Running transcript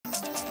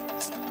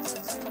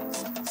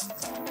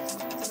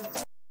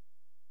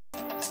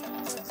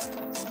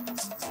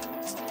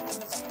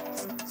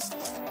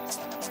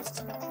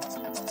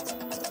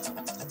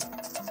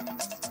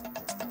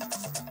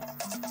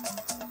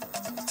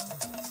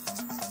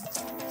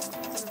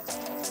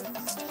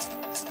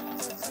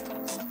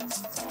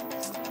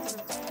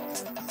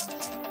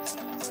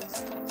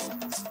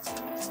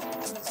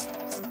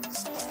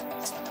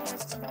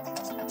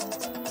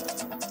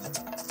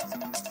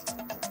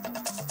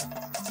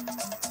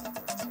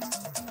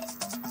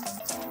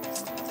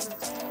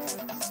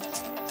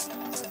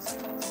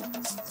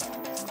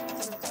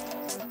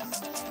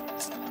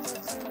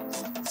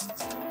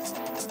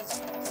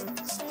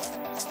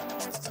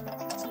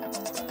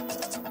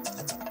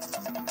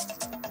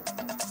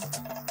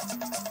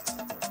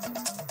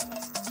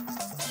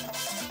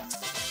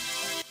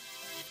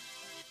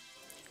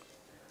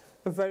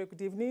A very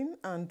good evening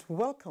and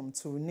welcome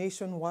to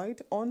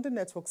Nationwide on the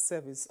network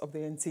service of the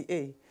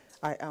NTA.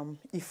 I am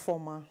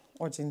Ifoma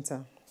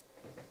Ojinta.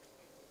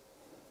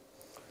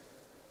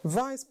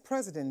 Vice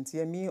President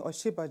Yemi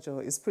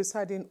Osinbajo is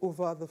presiding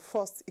over the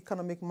first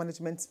economic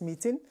management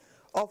meeting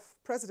of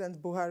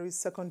President Buhari's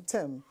second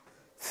term,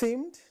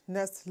 themed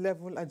Next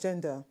Level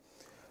Agenda.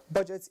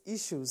 Budget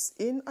issues.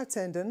 In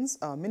attendance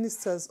are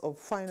Ministers of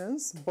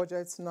Finance,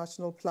 Budget,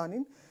 National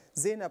Planning,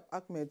 Zainab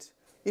Ahmed,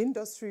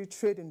 Industry,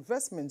 Trade,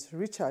 Investment,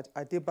 Richard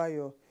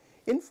Adebayo,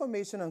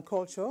 Information and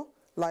Culture,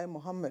 Lai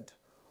Mohammed,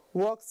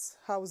 Works,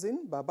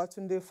 Housing,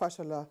 Babatunde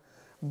Fashola,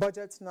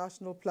 Budget,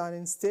 National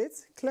Planning,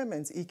 State,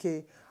 Clement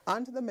Ike,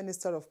 and the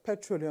Minister of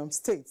Petroleum,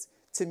 State,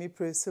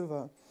 Temipre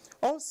Silva.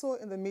 Also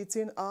in the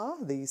meeting are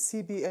the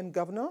CBN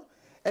Governor,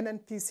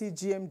 NNPC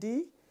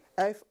GMD,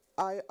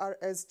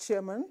 FIRS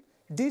Chairman,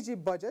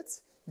 DG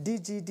Budget,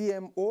 DG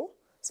DMO,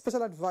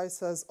 Special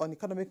Advisors on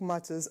Economic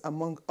Matters,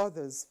 among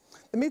others.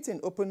 The meeting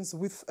opens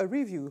with a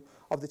review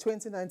of the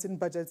 2019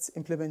 budget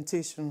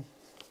implementation.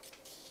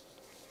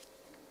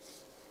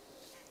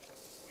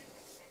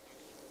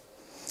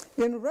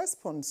 In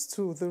response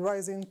to the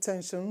rising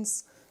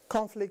tensions,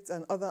 conflict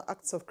and other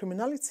acts of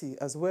criminality,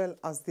 as well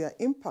as their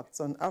impacts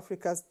on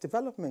Africa's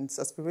development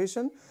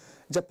aspiration,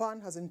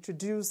 Japan has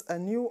introduced a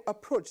new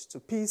approach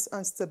to peace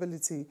and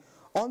stability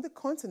on the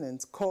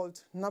continent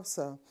called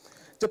NAFSA.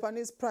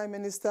 Japanese Prime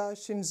Minister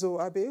Shinzo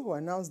Abe, who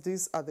announced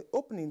this at the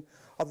opening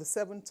of the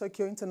 7th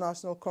Tokyo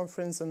International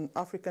Conference on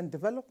African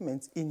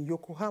Development in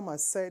Yokohama,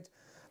 said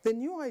the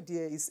new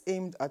idea is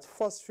aimed at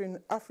fostering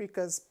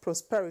Africa's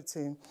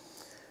prosperity.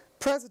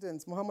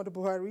 President Muhammadu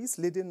Buhari is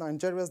leading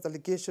Nigeria's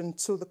delegation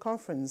to the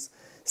conference.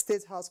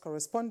 State House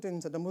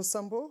correspondent Adamu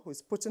Sambo, who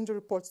is putting the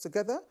report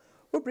together,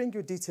 will bring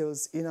you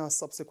details in our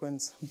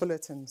subsequent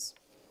bulletins.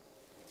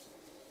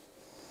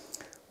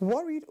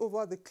 Worried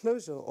over the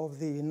closure of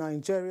the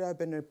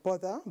Nigeria-Benin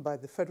border by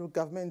the federal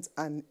government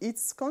and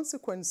its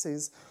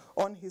consequences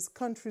on his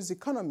country's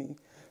economy,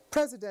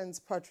 President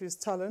Patrice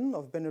Talon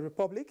of Benin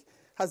Republic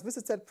has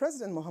visited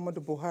President Muhammadu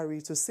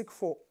Buhari to seek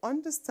for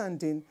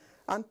understanding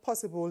and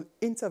possible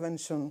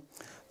intervention.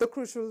 The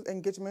crucial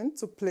engagement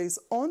took place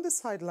on the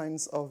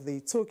sidelines of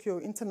the Tokyo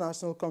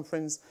International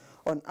Conference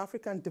on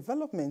African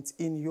Development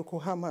in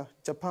Yokohama,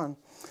 Japan.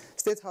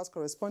 State House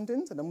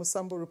correspondent Adamu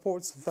Sambo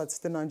reports that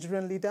the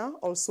Nigerian leader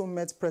also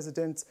met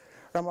President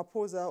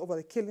Ramaphosa over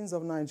the killings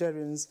of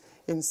Nigerians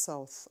in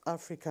South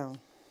Africa.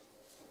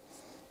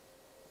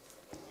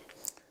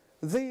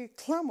 The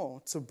clamor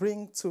to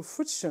bring to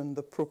fruition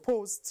the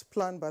proposed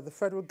plan by the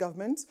federal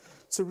government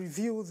to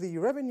review the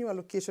revenue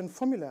allocation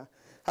formula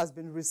has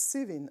been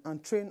receiving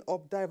and train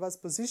up diverse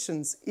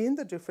positions in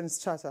the different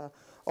strata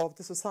of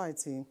the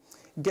society.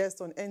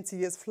 Guests on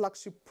NTA's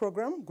flagship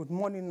program, Good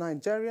Morning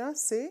Nigeria,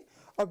 say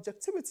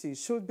objectivity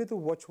should be the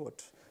watchword.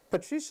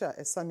 Patricia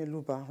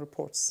Esamiluba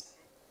reports.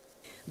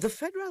 The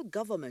federal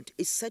government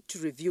is set to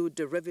review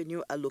the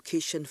revenue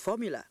allocation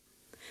formula.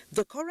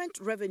 The current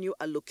revenue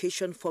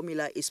allocation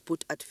formula is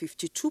put at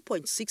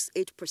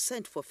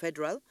 52.68% for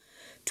federal,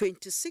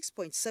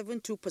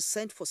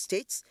 26.72% for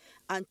states,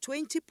 and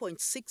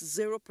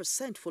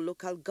 20.60% for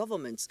local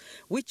governments,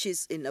 which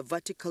is in a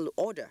vertical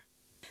order.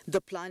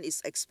 The plan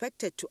is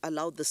expected to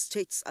allow the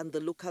states and the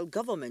local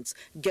governments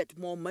get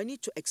more money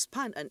to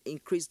expand and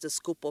increase the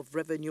scope of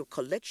revenue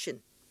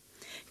collection.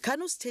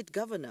 Kano State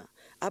Governor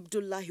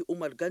Abdullahi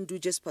Umar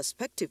Ganduje's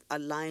perspective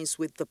aligns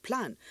with the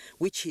plan,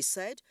 which he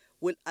said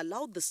will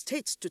allow the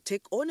states to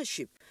take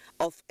ownership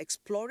of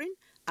exploring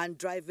and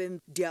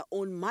driving their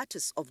own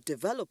matters of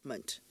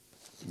development.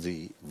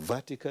 The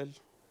vertical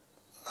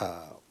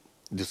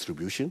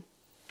distribution,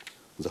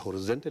 the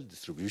horizontal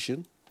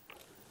distribution,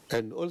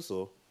 and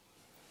also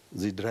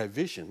the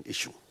derivation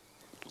issue.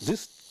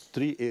 These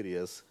three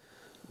areas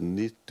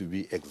need to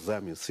be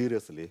examined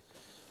seriously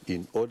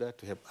in order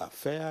to have a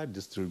fair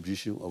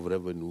distribution of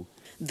revenue.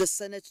 The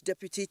Senate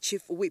Deputy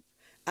Chief Whip,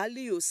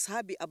 Aliyu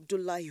Sabi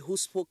Abdullahi, who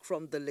spoke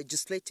from the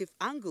legislative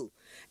angle,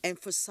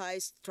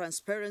 emphasized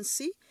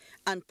transparency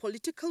and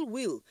political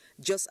will,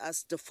 just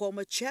as the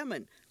former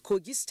chairman,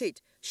 Kogi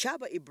State,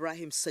 Shaba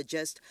Ibrahim,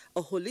 suggests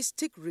a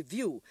holistic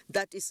review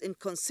that is in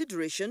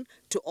consideration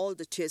to all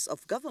the tiers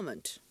of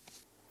government.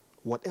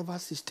 whatever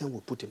system we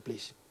put in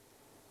place.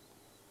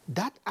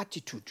 That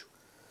attitude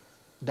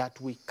that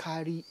we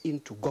carry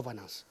into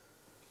governance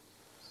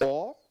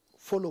or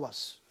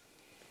followers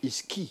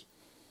is key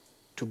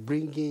to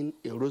bringing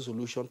a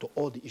resolution to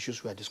all the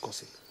issues we are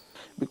discussing.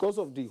 Because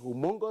of the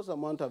humongous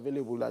amount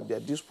available at their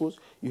disposal,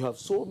 you have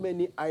so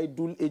many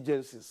idle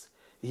agencies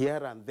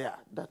here and there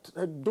that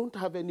don't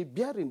have any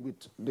bearing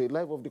with the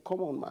life of the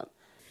common man.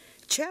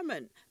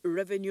 Chairman,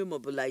 Revenue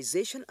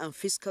Mobilization and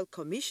Fiscal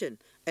Commission,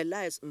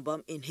 Elias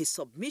Mbam, in his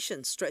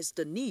submission stressed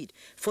the need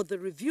for the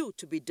review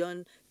to be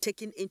done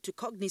taking into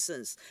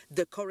cognizance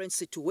the current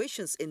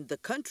situations in the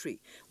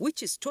country,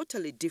 which is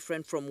totally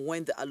different from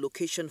when the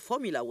allocation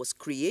formula was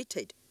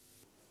created.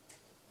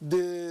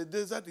 The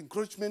desert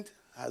encroachment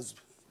has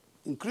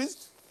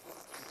increased,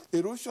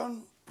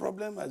 erosion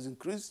problem has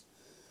increased,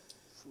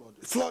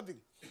 flooding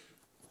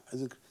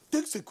has increased.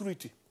 Take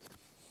security.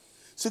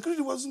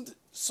 Security wasn't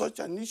such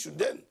an issue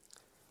then,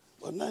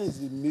 but now it's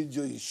a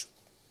major issue.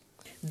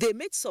 They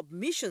made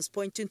submissions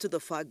pointing to the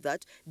fact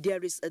that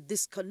there is a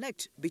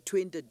disconnect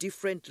between the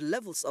different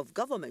levels of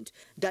government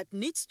that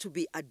needs to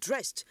be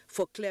addressed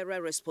for clearer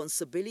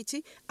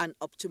responsibility and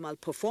optimal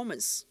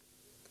performance.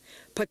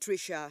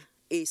 Patricia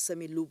A.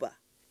 Semiluba,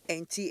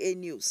 NTA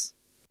News.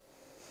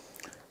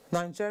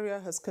 Nigeria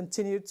has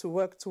continued to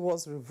work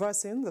towards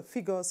reversing the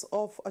figures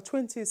of a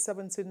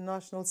 2017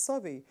 national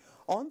survey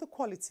on the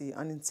quality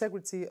and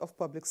integrity of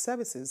public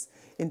services,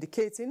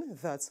 indicating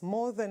that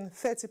more than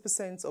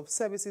 30% of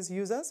services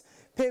users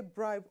pay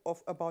bribe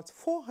of about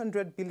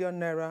 400 billion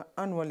naira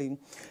annually.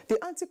 The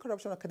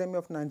Anti-Corruption Academy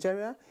of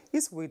Nigeria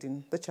is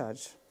leading the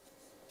charge.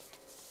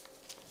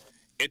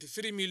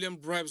 83 million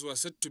bribes were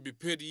said to be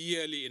paid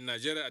yearly in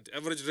Nigeria at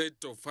average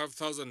rate of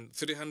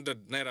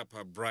 5,300 naira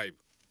per bribe.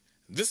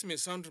 This may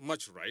sound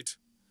much, right,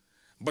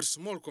 but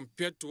small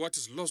compared to what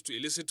is lost to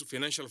illicit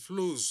financial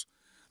flows,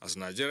 as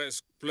Nigeria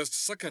is placed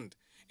second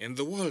in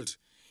the world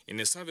in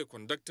a survey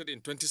conducted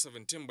in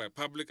 2017 by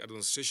Public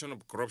Administration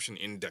of Corruption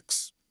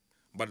Index.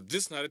 But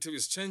this narrative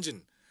is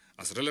changing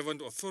as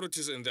relevant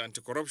authorities in the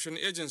anti-corruption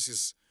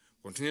agencies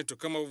continue to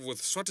come up with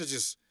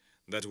strategies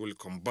that will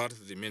combat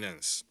the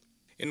menace.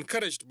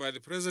 Encouraged by the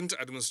present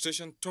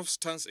administration's tough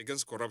stance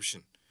against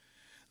corruption,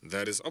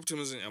 there is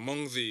optimism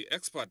among the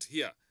experts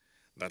here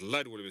that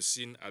light will be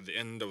seen at the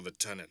end of the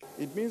tunnel.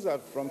 It means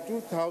that from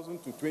 2000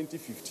 to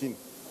 2015,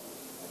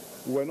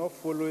 we were not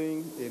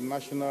following a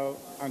national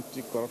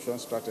anti-corruption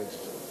strategy.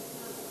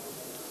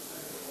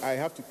 I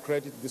have to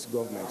credit this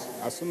government.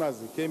 As soon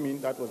as they came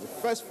in, that was the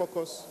first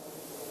focus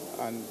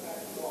and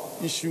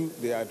issue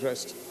they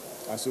addressed.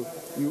 And so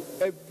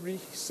every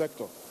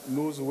sector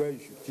knows where you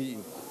should key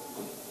in.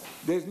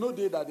 There's no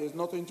day that there's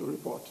nothing to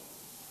report.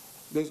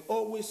 There's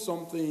always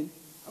something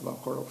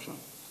about corruption.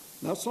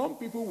 Now, some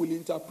people will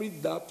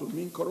interpret that to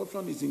mean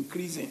corruption is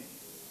increasing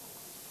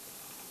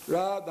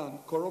rather than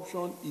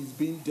corruption is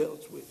being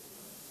dealt with.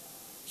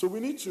 So we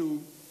need to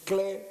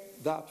clear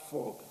that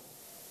fog,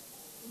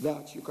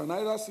 that you can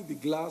either see the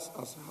glass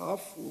as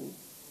half full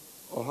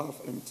or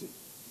half empty.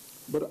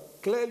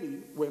 But clearly,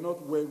 we're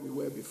not where we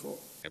were before.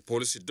 A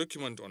policy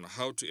document on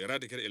how to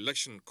eradicate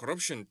election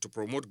corruption to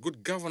promote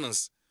good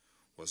governance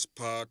was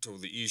part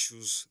of the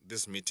issues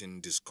this meeting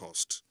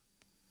discussed.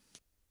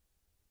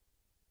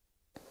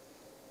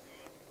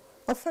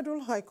 A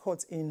federal high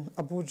court in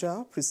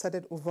Abuja,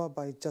 presided over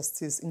by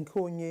Justice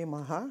Nkonye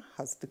Maha,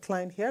 has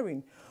declined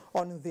hearing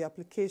on the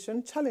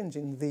application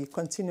challenging the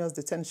continuous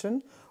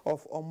detention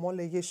of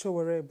Omoleye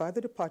Sowore by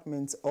the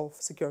Department of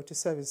Security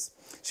Service.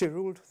 She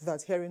ruled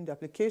that hearing the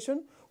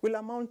application will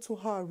amount to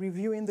her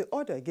reviewing the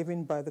order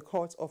given by the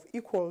Court of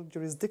Equal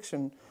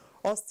Jurisdiction.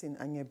 Austin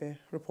Anyebe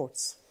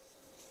reports.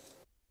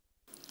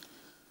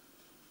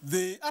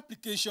 The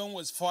application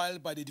was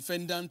filed by the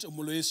defendant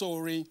Omoleye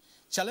Sowore,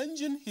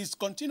 challenging his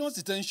continuous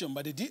detention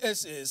by the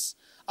DSS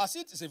as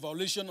it is a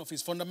violation of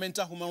his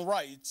fundamental human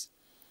rights.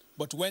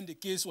 But when the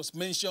case was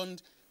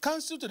mentioned,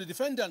 counsel to the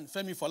defendant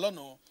Femi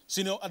Falana,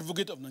 Senior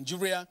Advocate of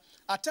Nigeria,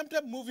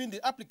 attempted moving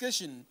the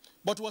application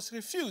but was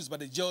refused by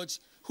the judge,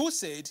 who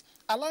said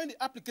allowing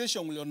the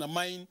application will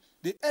undermine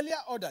the earlier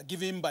order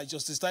given by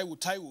Justice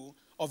Taiwo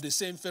of the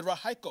same Federal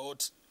High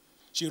Court.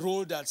 She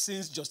ruled that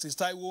since Justice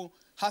Taiwo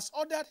has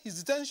ordered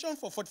his detention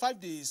for 45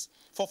 days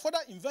for further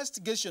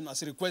investigation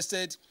as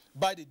requested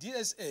by the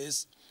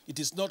DSS, it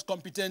is not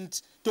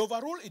competent to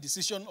overrule a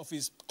decision of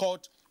his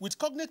court with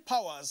cognate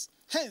powers,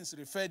 hence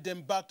referred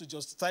them back to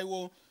Justice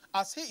Taiwo,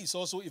 as he is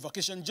also a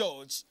vacation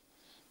judge.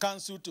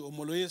 Counsel to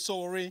Omoleye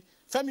Sowore,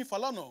 Femi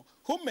Falana,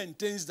 who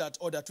maintains that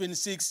Order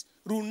 26,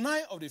 Rule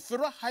 9 of the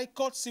Federal High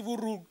Court Civil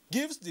Rule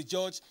gives the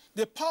judge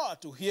the power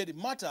to hear the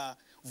matter,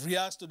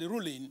 reacts to the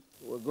ruling.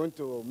 We're going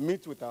to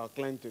meet with our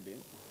client today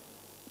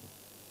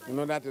in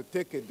order to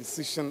take a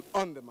decision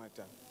on the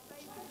matter.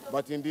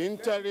 But in the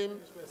interim,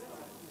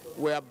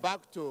 we are back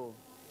to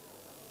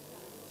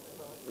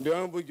the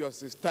Honorable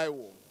Justice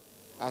Taiwo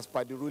as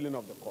per the ruling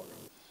of the court.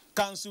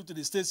 Counsel to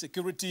the State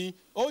Security,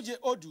 O.J.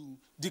 Odu,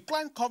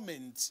 declined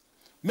comment.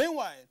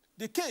 Meanwhile,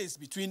 the case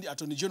between the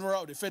Attorney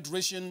General of the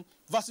Federation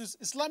versus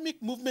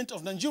Islamic Movement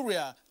of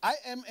Nigeria,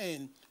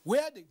 IMN,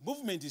 where the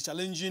movement is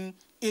challenging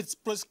its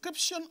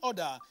prescription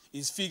order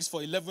is fixed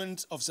for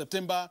 11th of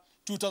September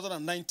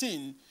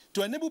 2019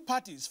 to enable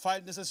parties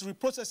file necessary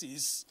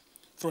processes.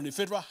 From the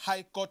Federal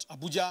High Court,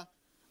 Abuja,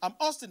 I'm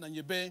Austin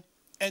Anyebe,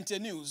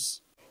 NTA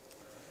News.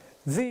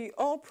 The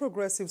All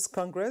Progressives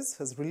Congress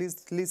has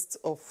released lists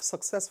of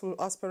successful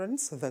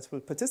aspirants that will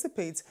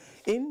participate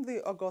in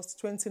the August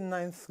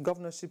 29th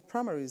governorship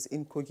primaries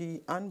in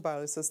Kogi and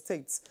Bayelsa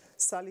states.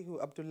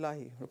 Salihu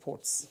Abdullahi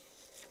reports.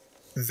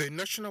 The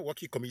National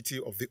Working Committee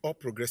of the All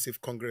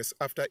Progressive Congress,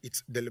 after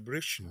its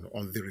deliberation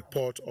on the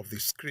report of the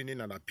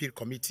screening and appeal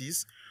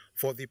committees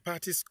for the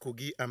party's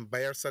Kogi and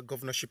Bayelsa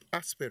governorship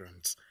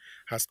aspirants,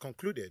 has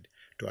concluded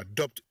to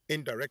adopt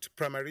indirect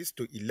primaries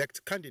to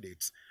elect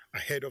candidates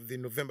ahead of the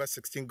November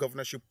 16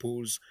 governorship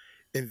polls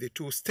in the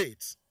two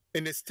states.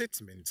 In a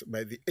statement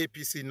by the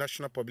APC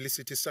National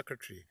Publicity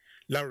Secretary,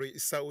 Lanre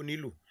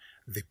Isaonilu,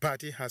 the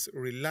party has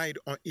relied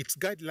on its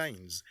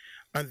guidelines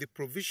and the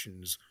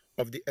provisions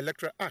of the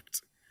Electoral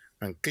Act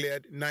and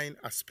cleared 9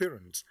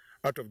 aspirants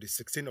out of the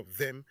 16 of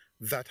them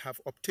that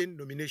have obtained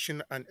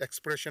nomination and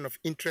expression of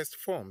interest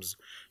forms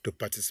to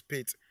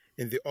participate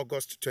in the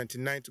August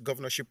 29th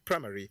governorship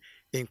primary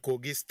in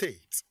Kogi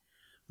State.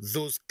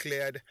 Those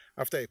cleared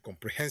after a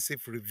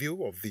comprehensive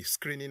review of the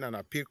screening and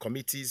appeal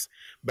committees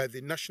by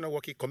the National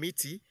Working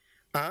Committee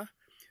are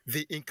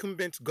the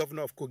incumbent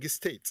governor of Kogi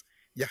State,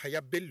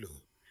 Yahaya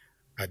Bello,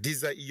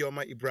 Hadiza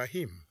Iyoma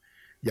Ibrahim,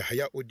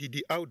 Yahaya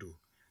Odidi Audu,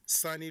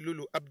 Sani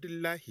Lulu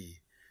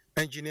Abdullahi,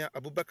 Engineer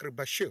Abubakar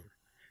Bashir,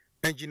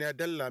 Engineer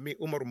Dallami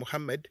Umar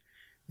Muhammad,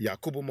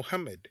 Yakubu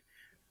Muhammad,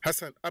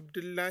 Hassan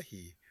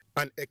Abdullahi,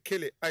 and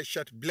Ekele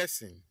Aishat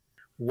Blessing,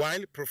 while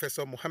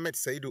Professor Muhammad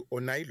Saidu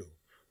Onailo,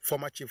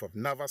 former Chief of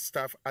Naval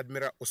Staff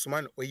Admiral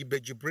Osman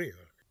Oibe Jibril,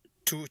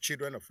 2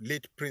 children of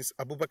late Prince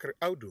Abubakar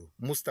Audu,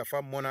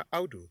 Mustafa Mona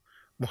Audu,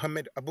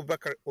 Muhammad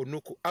Abubakar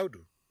Onuku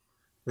Audu,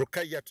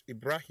 Rukayat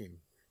Ibrahim,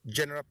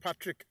 General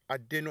Patrick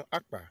Adeno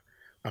Akpa,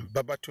 and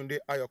Babatunde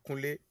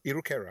Ayokunle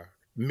Irukera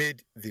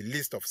made the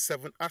list of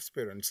 7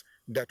 aspirants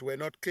that were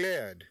not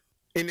cleared.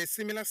 In a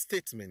similar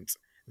statement,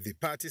 the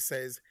party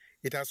says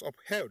it has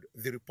upheld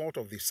the report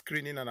of the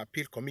screening and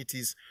appeal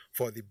committees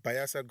for the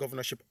Bayelsa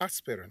governorship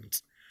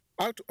aspirants.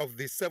 Out of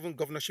the 7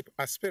 governorship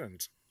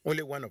aspirants,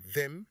 only one of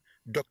them,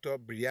 Dr.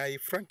 Briai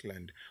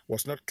Frankland,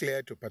 was not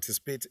cleared to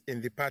participate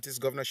in the party's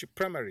governorship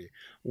primary,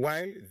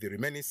 while the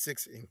remaining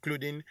 6,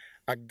 including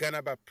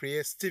Aganaba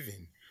Priye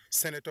Stephen,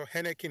 Senator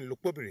Henekin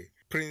Lukobiri,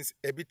 Prince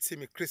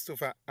Ebitsimi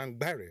Christopher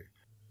Angbare,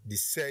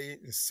 Disei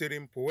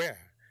Nsirim Puea,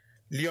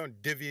 Leon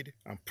David,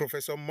 and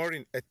Professor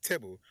Maureen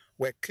Etebo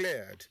were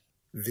cleared.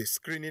 The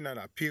screening and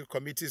appeal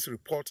committee's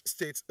report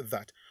states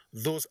that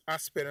those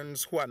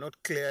aspirants who are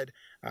not cleared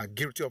are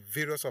guilty of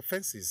various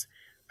offenses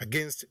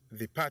against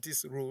the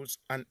party's rules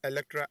and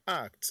Electoral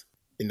Act.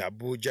 In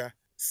Abuja,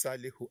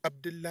 Salihu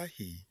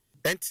Abdullahi,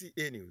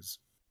 NTA News.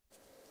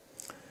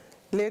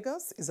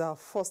 Lagos is our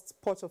first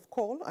port of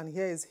call, and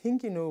here is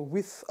Hingino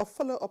with a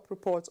follow-up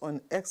report on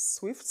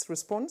X-Swift's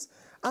response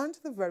and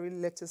the very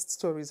latest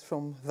stories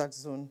from that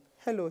zone.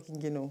 Hello,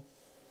 Hingino.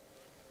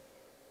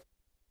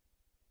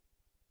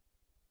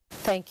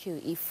 Thank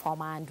you,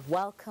 Ifoma, and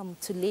welcome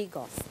to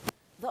Lagos.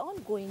 The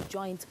ongoing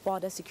joint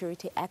border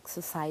security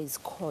exercise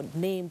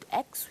named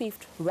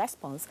X-Swift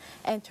Response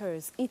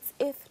enters its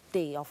 8th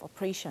day of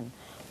operation.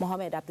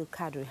 Mohammed Abdul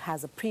Kadri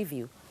has a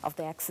preview of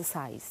the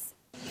exercise.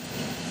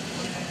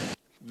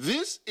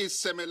 This is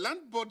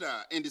Semeland border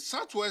in the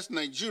southwest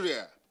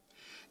Nigeria.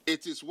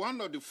 It is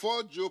one of the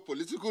 4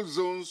 geopolitical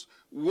zones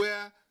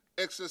where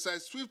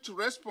Exercise Swift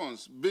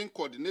Response, being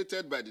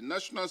coordinated by the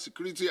National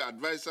Security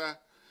Advisor,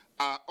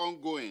 are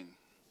ongoing.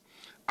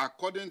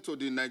 According to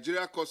the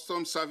Nigeria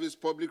Customs Service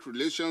Public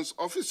Relations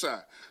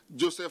Officer,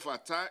 Joseph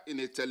Atta, in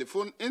a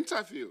telephone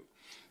interview,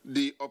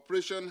 the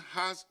operation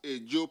has a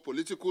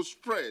geopolitical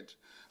spread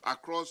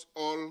across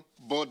all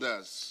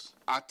borders.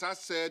 Atta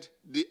said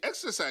the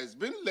exercise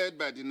being led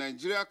by the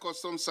Nigeria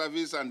Customs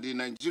Service and the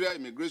Nigeria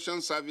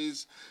Immigration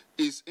Service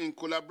is in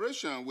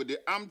collaboration with the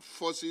Armed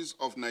Forces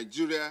of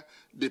Nigeria,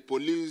 the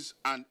police,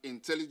 and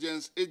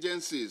intelligence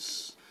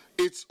agencies.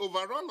 Its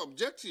overall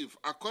objective,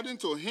 according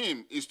to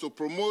him, is to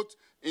promote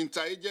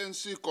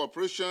interagency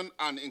cooperation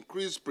and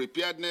increase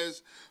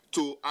preparedness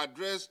to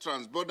address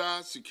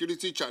transborder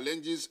security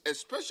challenges,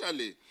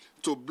 especially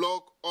to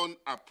block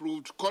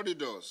unapproved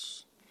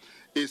corridors.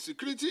 A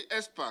security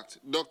expert,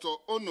 Dr.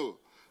 Ono,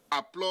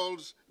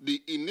 applauds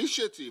the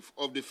initiative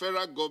of the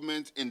federal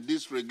government in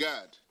this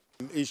regard.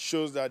 It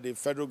shows that the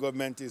federal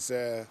government is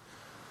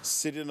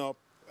sitting up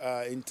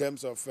in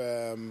terms of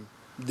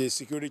the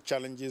security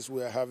challenges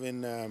we are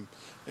having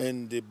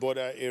in the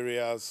border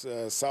areas,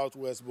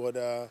 southwest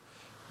border,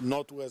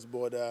 northwest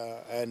border,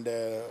 and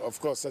of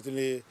course,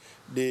 certainly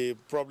the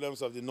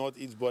problems of the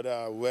northeast border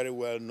are very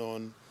well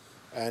known,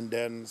 and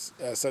then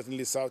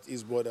certainly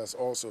southeast borders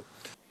also.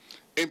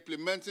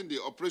 Implementing the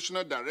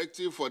operational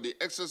directive for the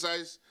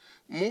exercise,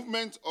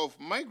 movement of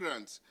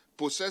migrants,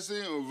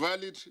 possessing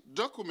valid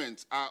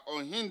documents are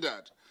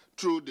unhindered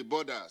through the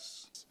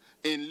borders.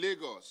 In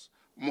Lagos,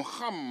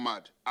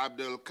 Muhammad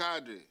Abdul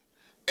Qadir,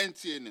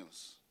 NTA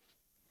News.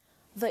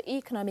 The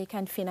Economic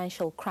and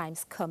Financial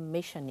Crimes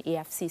Commission,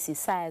 EFCC,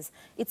 says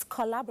its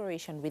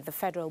collaboration with the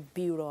Federal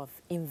Bureau of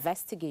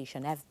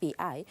Investigation,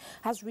 FBI,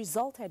 has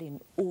resulted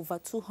in over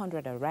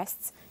 200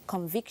 arrests,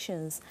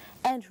 convictions,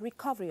 and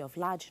recovery of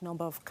large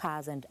number of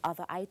cars and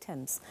other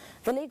items.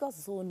 The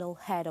Lagos Zonal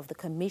Head of the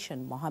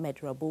Commission, Mohammed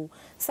Rabu,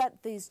 said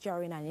this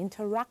during an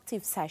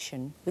interactive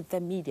session with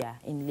the media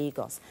in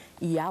Lagos.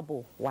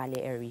 Iyabo Wale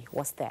Eri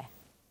was there.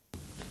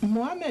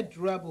 Mohammed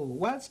Rabu,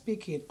 while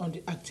speaking on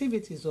the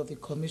activities of the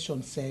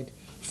Commission, said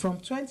from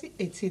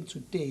 2018 to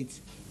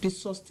date, the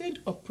sustained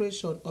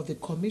operation of the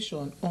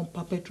Commission on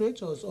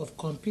perpetrators of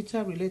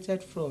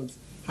computer-related frauds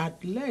had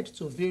led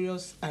to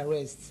various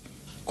arrests,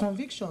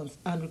 convictions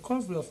and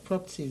recovery of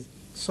properties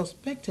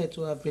suspected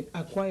to have been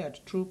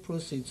acquired through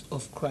proceeds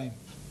of crime.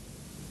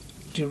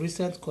 The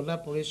recent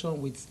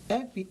collaboration with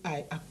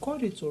FBI,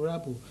 according to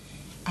Rabu,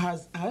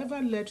 has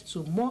however led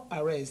to more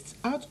arrests,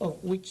 out of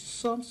which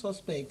some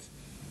suspects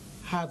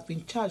have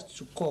been charged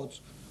to court.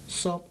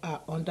 Some are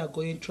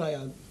undergoing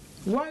trial,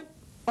 while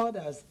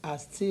others are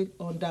still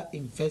under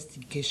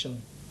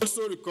investigation.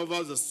 Also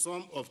recovers a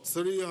sum of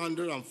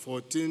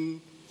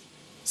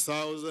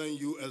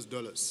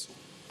 $314,000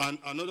 and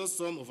another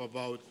sum of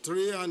about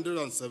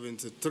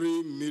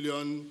 373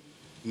 million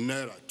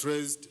naira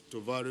traced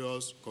to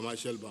various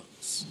commercial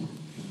banks.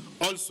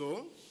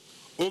 Also,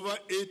 over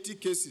 80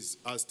 cases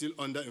are still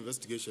under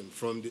investigation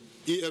from the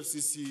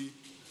EFCC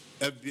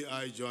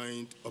FBI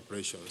joint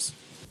operations.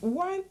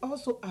 While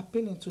also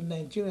appealing to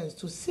Nigerians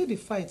to see the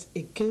fight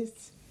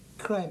against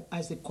crime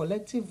as a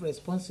collective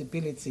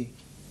responsibility,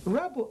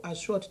 Rabu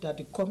assured that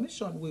the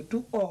Commission will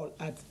do all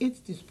at its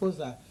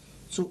disposal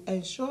to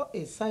ensure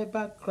a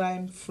cyber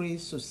crime-free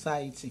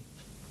society.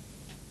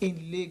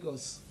 In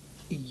Lagos,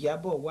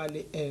 Iyabo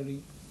Wale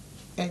Eri,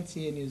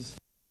 NTA News.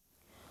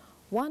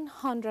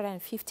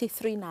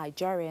 153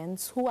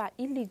 Nigerians who are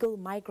illegal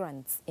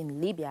migrants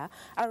in Libya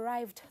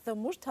arrived the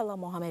Murtala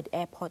Mohammed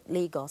Airport,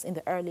 Lagos, in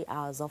the early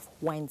hours of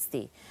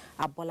Wednesday.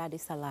 Abolade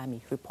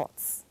Salami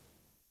reports.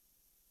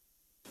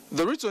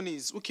 The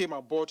returnees who came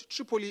aboard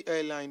Tripoli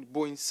Airline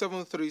Boeing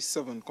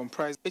 737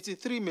 comprised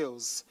 83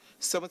 males,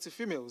 70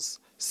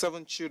 females,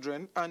 7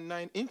 children and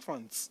 9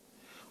 infants.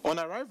 On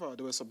arrival,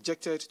 they were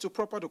subjected to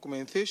proper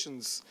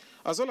documentations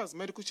as well as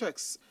medical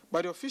checks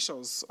by the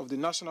officials of the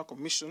National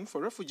Commission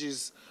for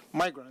Refugees,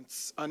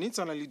 Migrants and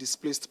Internally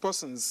Displaced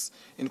Persons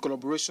in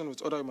collaboration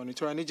with other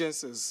humanitarian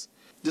agencies.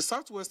 The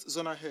Southwest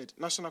Zonal Head,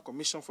 National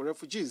Commission for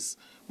Refugees,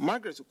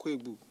 Margaret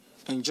Ukwebu,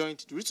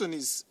 enjoined the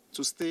returnees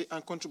to stay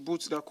and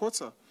contribute their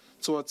quota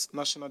towards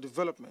national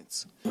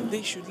development.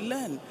 They should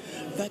learn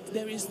that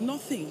there is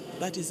nothing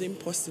that is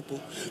impossible,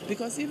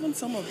 because even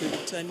some of the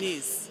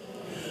returnees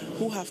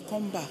who have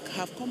come back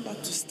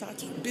to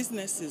start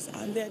businesses,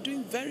 and they are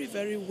doing very,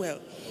 very well.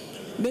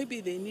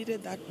 Maybe they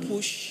needed that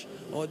push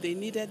or they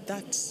needed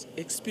that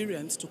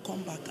experience to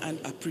come back and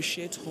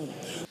appreciate home.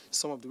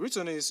 Some of the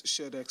returnees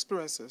share their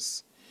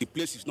experiences. The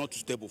place is not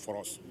stable for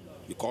us,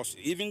 because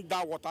even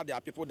that water, there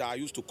are people that are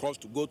used to cross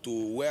to go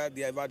to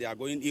wherever they are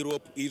going.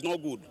 Europe is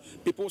not good.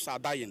 People are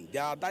dying. They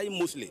are dying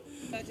mostly.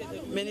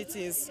 Many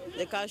things.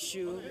 They catch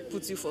you,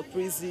 put you for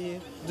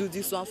prison, do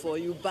this one for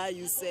you, buy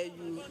you, sell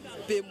you,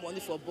 pay money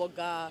for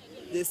burger.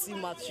 They see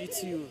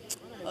maltreat you.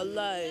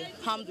 Allah,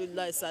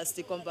 alhamdulillah, I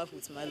still come back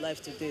with my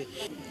life today.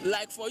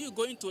 Like for you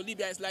going to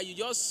Libya, it's like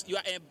you are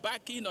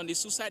embarking on the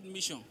suicide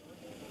mission.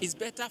 It's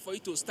better for you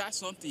to start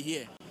something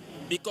here,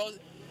 because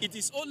it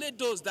is only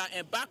those that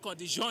embark on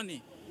the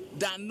journey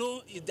that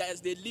know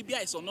that Libya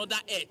is another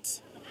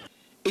earth.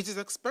 It is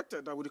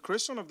expected that with the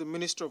creation of the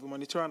Ministry of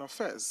Humanitarian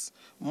Affairs,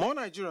 more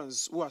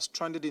Nigerians who are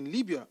stranded in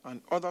Libya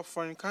and other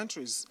foreign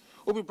countries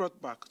will be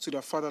brought back to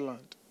their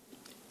fatherland.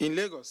 In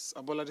Lagos,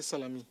 Abolade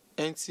Salami,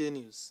 NTA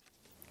News.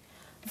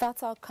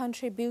 That our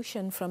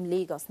contribution from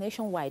Lagos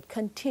Nationwide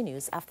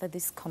continues after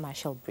this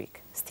commercial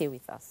break. Stay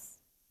with us.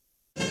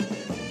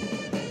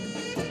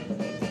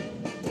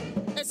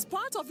 As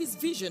part of his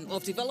vision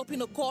of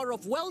developing a core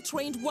of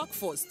well-trained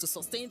workforce to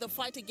sustain the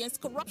fight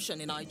against corruption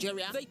in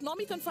Nigeria, the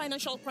Economic and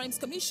Financial Crimes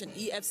Commission,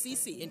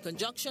 EFCC, in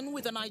conjunction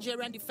with the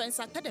Nigerian Defense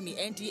Academy,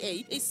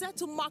 NDA, is set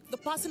to mark the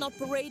passing out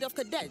parade of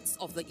cadets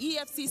of the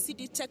EFCC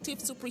Detective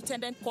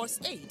Superintendent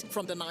Course 8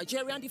 from the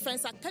Nigerian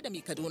Defense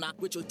Academy, Kaduna,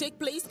 which will take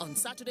place on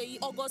Saturday,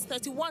 August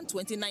 31,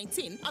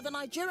 2019, at the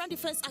Nigerian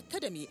Defense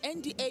Academy,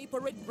 NDA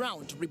Parade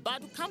Ground,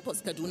 Ribadu Campus,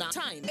 Kaduna.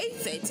 Time,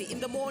 8:30 in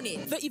the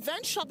morning. The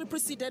event shall be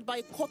preceded by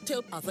a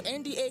cocktail at the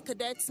NDA NTA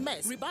Cadets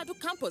Mess, Ribadu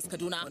Campus,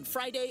 Kaduna, on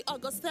Friday,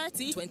 August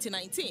 30,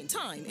 2019.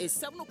 Time is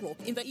 7 o'clock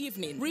in the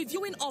evening.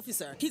 Reviewing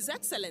officer, His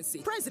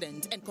Excellency,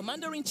 President and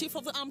Commander-in-Chief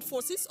of the Armed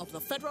Forces of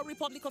the Federal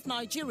Republic of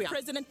Nigeria,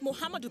 President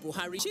Muhammadu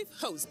Buhari. Chief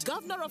Host,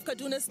 Governor of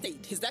Kaduna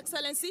State, His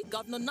Excellency,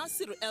 Governor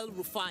Nasir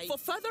El-Rufai. For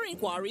further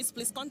inquiries,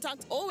 please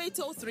contact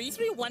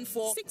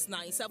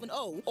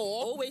 0803-314-6970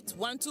 or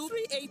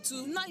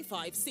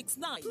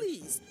 0812-382-9569.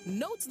 Please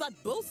note that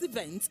both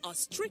events are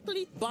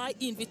strictly by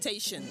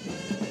invitation.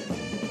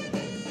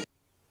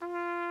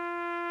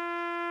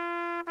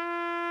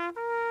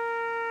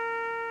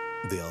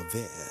 They are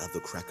there at the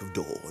crack of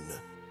dawn.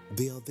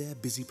 They are there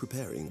busy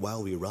preparing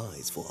while we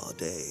rise for our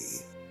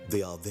day.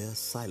 They are there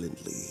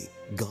silently,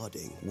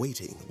 guarding,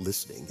 waiting,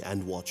 listening,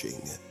 and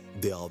watching.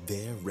 They are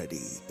there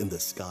ready in the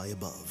sky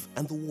above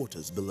and the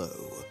waters below,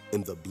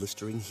 in the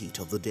blistering heat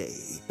of the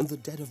day, in the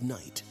dead of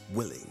night,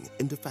 willing,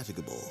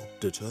 indefatigable,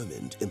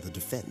 determined in the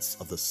defense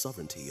of the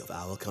sovereignty of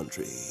our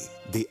country.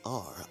 They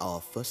are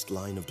our first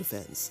line of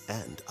defense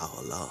and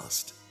our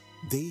last.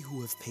 They who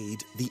have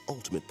paid the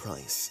ultimate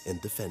price in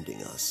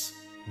defending us.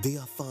 They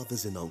are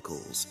fathers and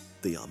uncles.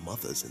 They are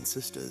mothers and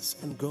sisters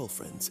and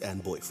girlfriends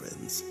and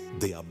boyfriends.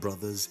 They are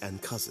brothers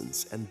and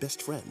cousins and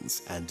best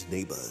friends and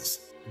neighbors.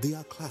 They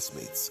are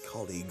classmates,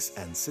 colleagues,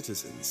 and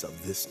citizens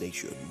of this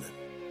nation.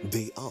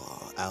 They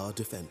are our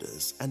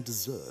defenders and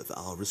deserve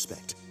our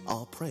respect,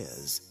 our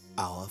prayers,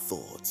 our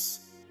thoughts.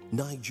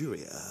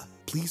 Nigeria,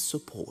 please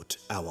support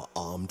our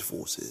armed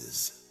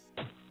forces.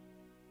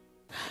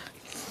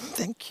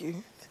 Thank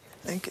you.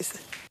 Thank you, sir.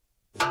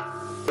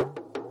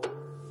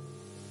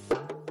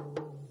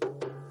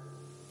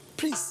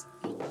 Please,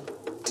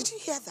 did you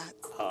hear that?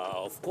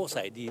 Of course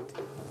I did.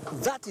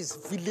 That is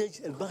village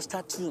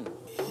headmaster tune.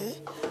 Eh?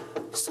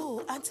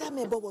 So, Auntie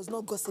Amebo was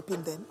not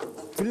gossiping then?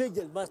 Village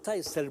headmaster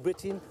is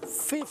celebrating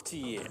 50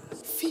 years.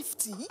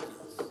 50?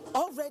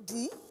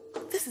 Already?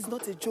 This is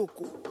not a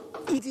joke.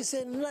 It is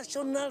a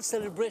national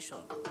celebration.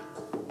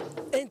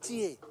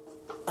 NTA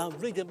and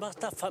village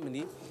headmaster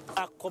family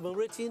are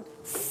commemorating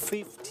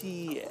 50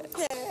 years.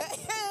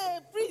 Hey,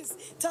 please,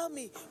 tell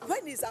me,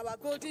 when is our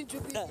golden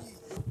jubilee?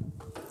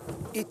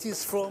 It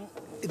is from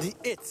the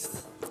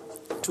 8th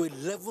to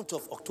 11th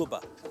of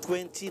October,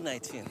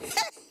 2019.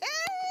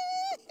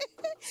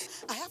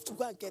 I have to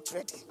go and get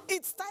ready.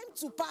 It's time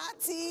to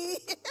party.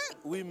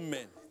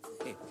 Women.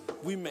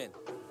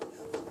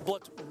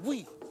 But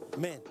we,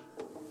 men,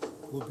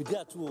 will be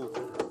there too.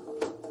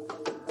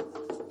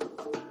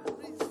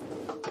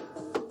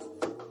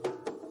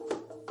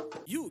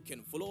 You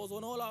can follow us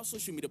on all our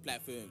social media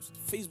platforms: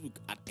 Facebook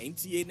at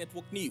NTA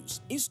Network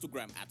News,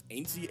 Instagram at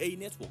NTA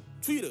Network,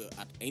 Twitter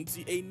at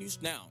NTA News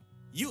Now,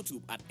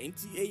 YouTube at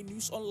NTA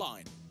News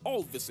Online.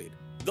 Or visit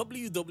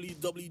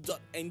www.nta.ng.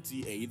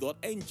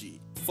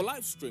 For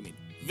live streaming,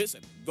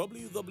 visit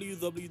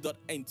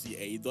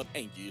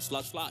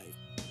www.nta.ng/live.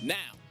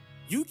 Now,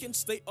 you can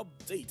stay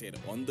updated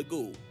on the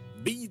go,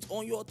 be it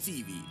on your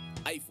TV,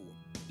 iPhone,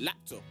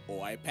 laptop,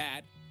 or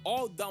iPad,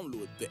 or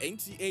download the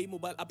NTA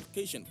mobile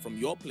application from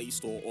your Play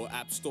Store or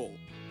App Store.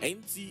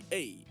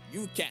 NTA,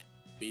 you can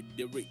beat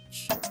the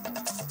rich.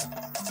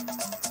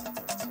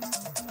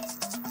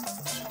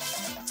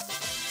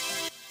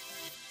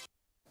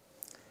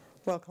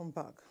 Welcome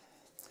back.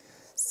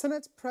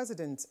 Senate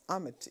President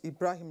Ahmed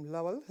Ibrahim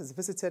Lawal has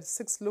visited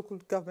 6 local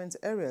government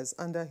areas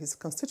under his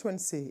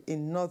constituency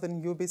in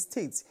northern Yobe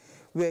State,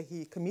 where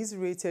he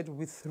commiserated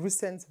with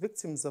recent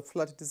victims of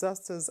flood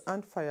disasters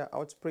and fire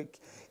outbreak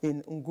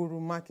in Nguru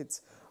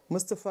Market.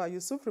 Mustafa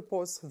Yusuf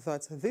reports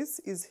that this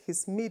is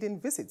his maiden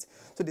visit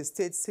to the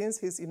state since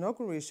his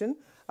inauguration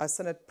as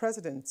Senate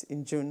President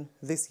in June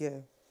this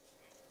year.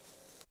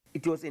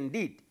 It was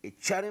indeed a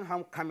cheering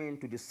homecoming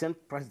to the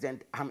Senate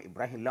President Ahmed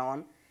Ibrahim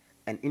Lawal,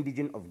 an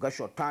indigene of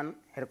Gasho Town,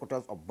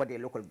 headquarters of Bade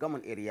local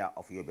government area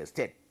of Yobe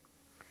State.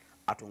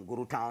 At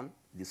Nguru Town,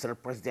 the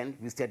Senate President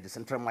visited the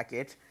central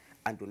market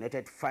and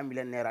donated 5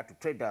 million naira to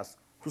traders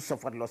who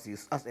suffered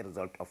losses as a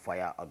result of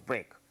fire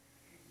outbreak.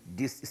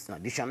 This is in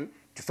addition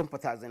to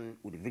sympathizing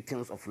with the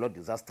victims of flood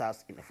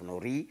disasters in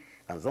Afunori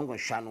and Zongon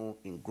Shanu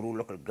in Nguru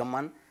local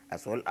government,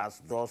 as well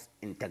as those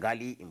in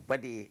Tagali, in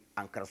Bade,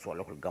 and Karswa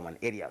local government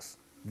areas.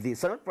 The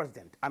Senate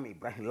President Ahmed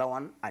Ibrahim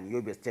Lawal and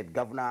Yobe State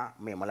Governor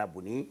Maimala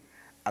Buni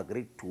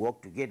agreed to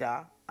work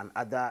together and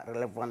other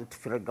relevant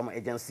federal government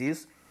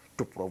agencies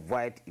to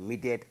provide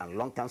immediate and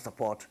long-term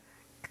support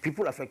to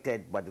people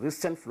affected by the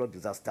recent flood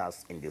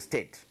disasters in the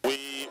state.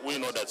 We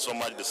know that so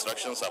much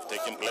distractions have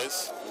taken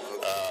place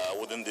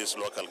within this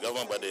local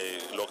government, by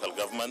the local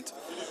government,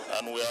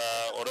 and we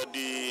are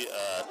already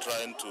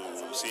trying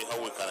to see how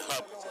we can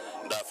help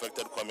the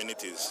affected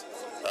communities.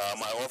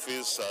 My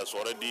office has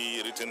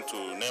already written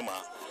to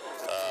NEMA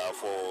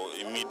for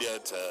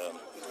immediate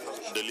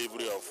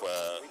delivery of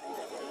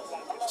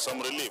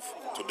some relief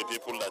to the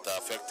people that are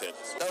affected.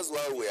 That's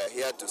why we are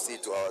here, to see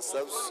to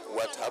ourselves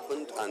what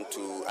happened and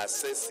to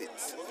assess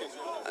it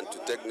and to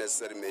take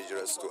necessary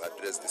measures to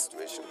address the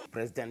situation. The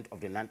President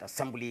of the Land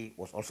Assembly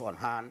was also on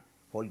hand,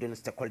 holding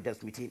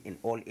stakeholders meeting in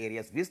all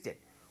areas visited,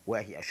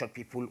 where he assured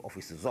people of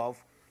his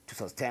resolve to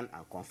sustain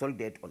and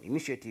consolidate on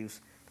initiatives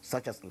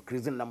such as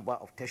increasing number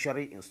of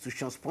tertiary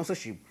institution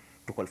sponsorship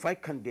to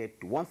qualified candidates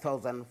to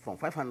 1,000 from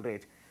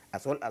 500,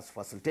 as well as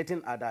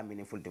facilitating other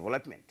meaningful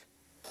development.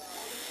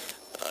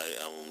 I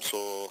am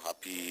so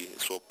happy,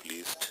 so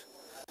pleased.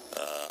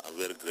 I'm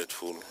very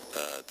grateful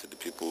to the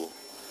people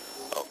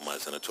of my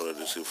senatorial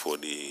district for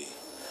the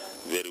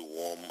very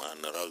warm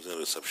and arousing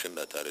reception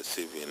that I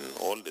received in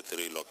all the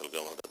 3 local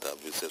governments that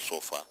I've visited so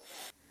far.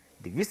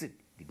 The visit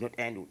did not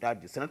end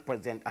without the Senate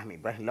President Ahmed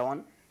Ibrahim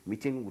Lawan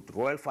meeting with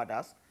royal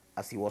fathers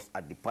as he was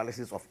at the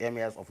palaces of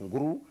emirs of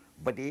Nguru,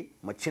 Bade,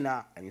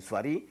 Machina, and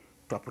Iswari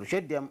to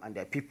appreciate them and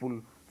their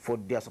people for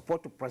their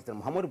support to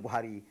President Muhammadu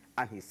Buhari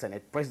and his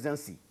Senate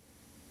presidency.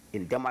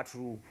 In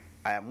Damaturu,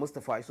 I am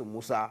Mustafa Yusuf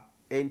Musa,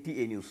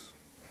 NTA News.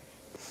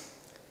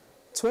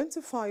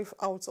 25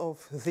 out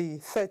of the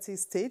 30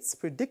 states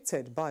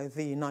predicted by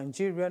the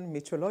Nigerian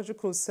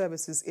Meteorological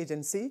Services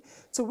Agency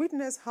to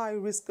witness high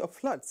risk of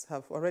floods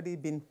have already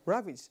been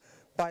ravaged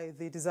by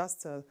the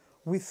disaster,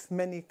 with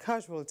many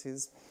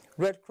casualties.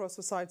 Red Cross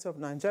Society of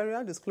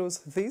Nigeria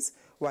disclosed this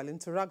while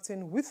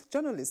interacting with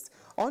journalists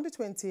on the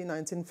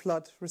 2019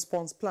 flood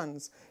response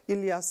plans.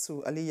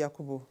 Ilyasu Ali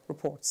Yakubu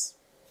reports.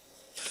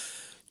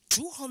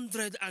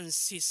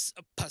 206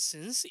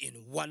 persons in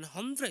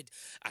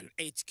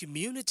 108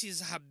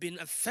 communities have been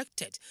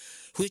affected,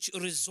 which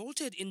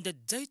resulted in the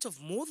death of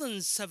more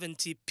than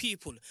 70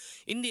 people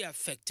in the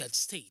affected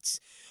states,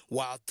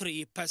 while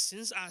 3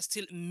 persons are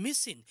still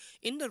missing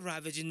in the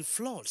ravaging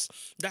floods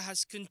that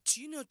has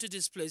continued to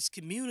displace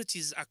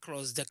communities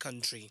across the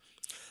country.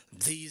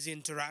 This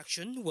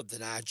interaction with the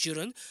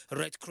Nigerian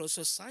Red Cross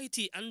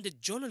Society and the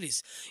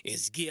journalists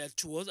is geared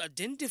towards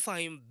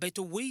identifying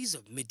better ways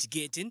of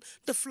mitigating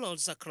the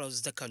floods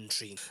across the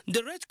country.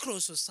 The Red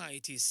Cross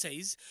Society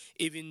says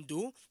even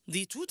though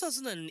the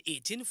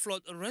 2018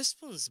 flood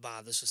response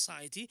by the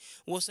society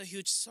was a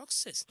huge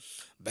success,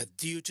 but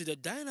due to the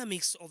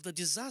dynamics of the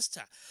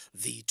disaster,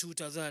 the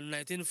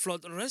 2019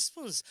 flood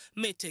response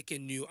may take a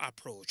new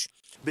approach.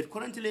 But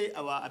currently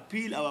our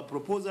appeal, our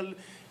proposal,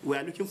 we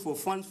are looking for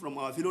funds from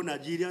our fellow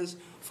Nigerians,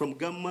 from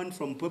government,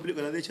 from public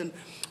organization.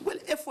 Well,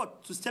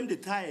 effort to stem the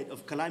tide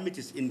of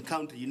calamities in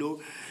country, you know,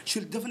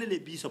 should definitely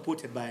be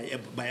supported by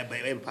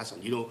every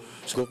person, you know.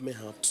 So government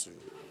have to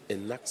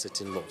enact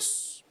certain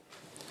laws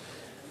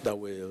that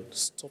will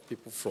stop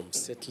people from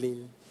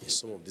settling in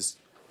some of these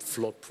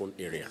flood-prone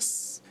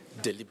areas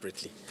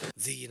deliberately.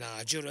 The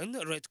Nigerian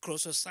Red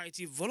Cross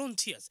Society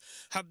volunteers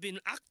have been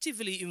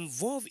actively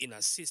involved in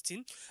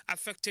assisting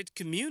affected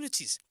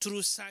communities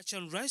through search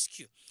and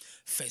rescue,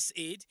 first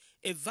aid,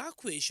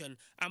 evacuation,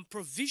 and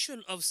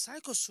provision of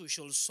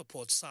psychosocial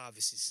support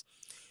services.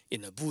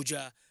 In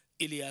Abuja,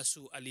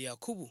 Ilyasu Ali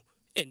Yakubu,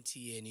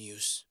 NTA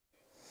News.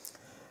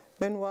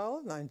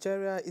 Meanwhile,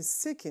 Nigeria is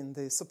seeking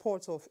the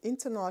support of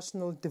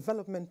international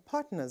development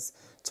partners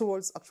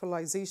towards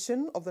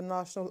actualization of the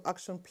National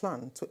Action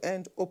Plan to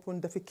end open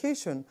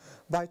defecation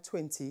by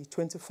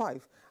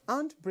 2025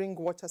 and bring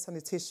water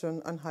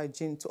sanitation and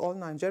hygiene to all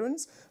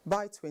Nigerians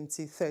by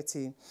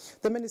 2030.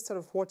 The Minister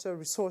of Water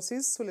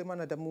Resources,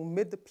 Suleiman Adamu,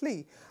 made the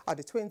plea at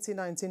the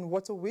 2019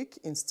 Water Week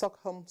in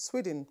Stockholm,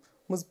 Sweden.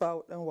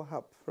 Musbao and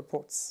Wahab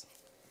reports.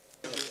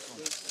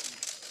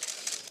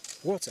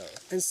 Water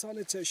and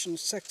sanitation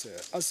sector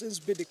has since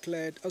been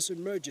declared as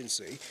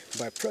emergency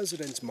by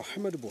President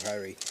Muhammadu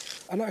Buhari,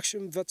 an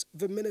action that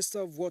the Minister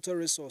of Water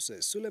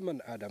Resources,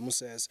 Suleiman Adamu,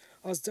 says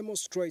has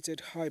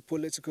demonstrated high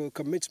political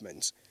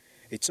commitment.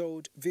 He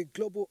told the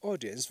global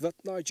audience that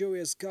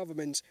Nigeria's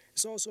government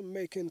is also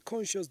making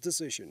conscious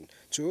decision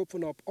to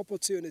open up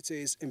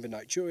opportunities in the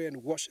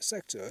Nigerian wash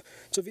sector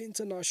to the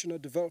international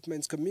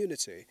development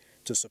community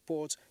to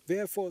support the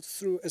effort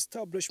through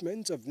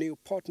establishment of new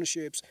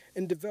partnerships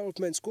in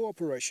development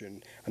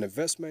cooperation and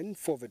investment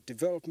for the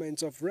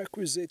development of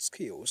requisite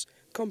skills,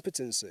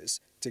 competencies,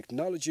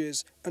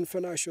 technologies and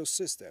financial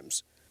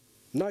systems.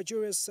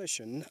 Nigeria's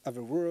session at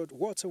the World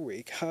Water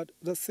Week had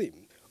the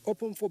theme,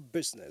 Open for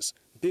Business,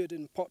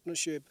 Building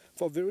Partnership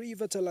for the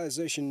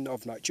Revitalization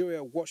of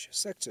Nigeria Wash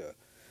Sector.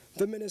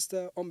 The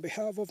minister, on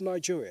behalf of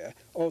Nigeria,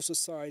 also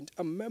signed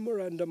a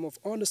Memorandum of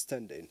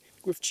Understanding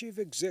with Chief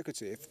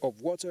Executive of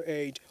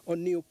WaterAid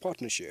on new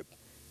partnership.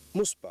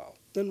 Musbal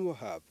and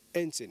Wahab,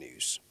 NT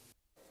News.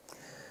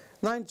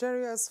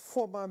 Nigeria's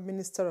former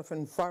Minister of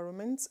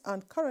Environment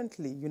and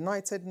currently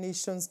United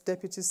Nations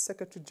Deputy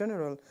Secretary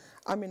General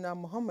Amina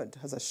Mohammed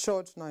has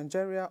assured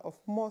Nigeria of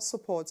more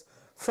support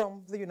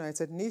from the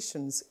United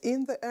Nations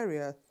in the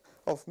area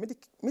of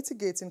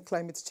mitigating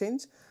climate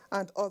change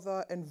and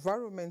other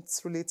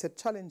environment-related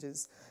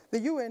challenges. The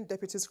UN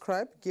Deputy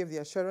Scribe gave the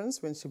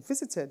assurance when she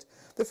visited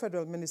the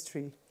Federal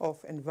Ministry of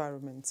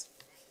Environment.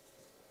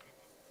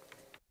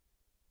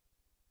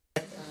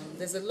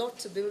 There's a lot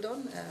to build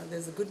on.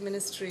 There's a good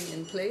ministry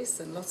in place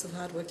and lots of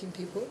hard-working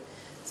people.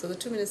 So the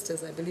 2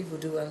 ministers, I believe, will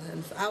do well.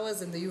 And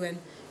ours in the UN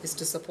is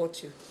to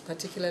support you,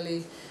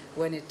 particularly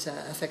when it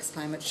affects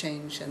climate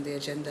change and the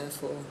agenda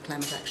for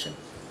climate action.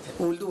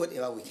 We will do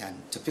whatever we can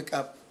to pick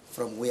up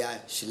from where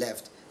she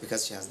left,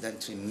 because she has done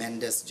a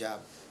tremendous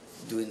job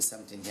doing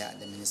something here at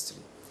the ministry.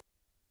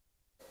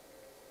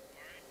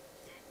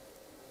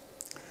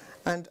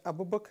 And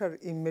Abubakar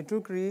in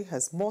Maiduguri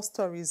has more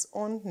stories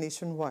on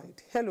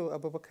Nationwide. Hello,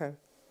 Abubakar.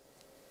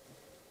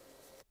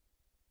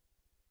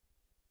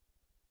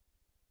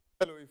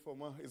 Hello,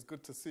 Ifoma. It's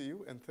good to see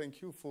you, and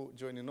thank you for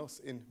joining us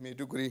in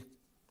Maiduguri.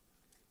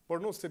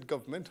 Borno State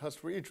government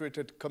has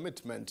reiterated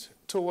commitment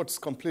towards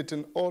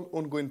completing all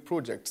ongoing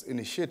projects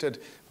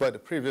initiated by the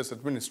previous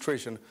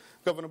administration.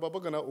 Governor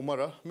Babagana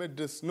Umara made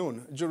this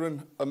known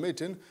during a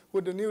meeting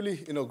with the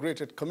newly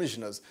inaugurated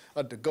commissioners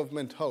at the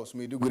Government House,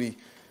 Maiduguri.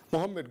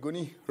 Mohammed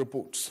Goni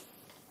reports.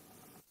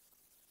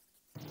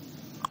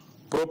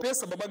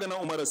 Professor Babagana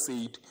Umara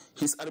said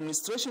his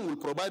administration will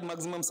provide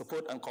maximum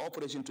support and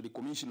cooperation to the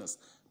commissioners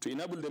to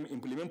enable them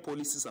implement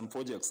policies and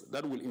projects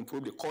that will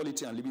improve the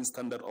quality and living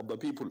standard of the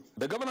people.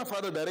 The governor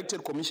further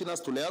directed commissioners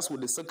to liaise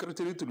with the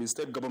secretary to the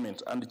state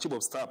government and the chief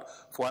of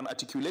staff for an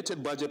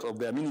articulated budget of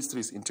their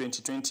ministries in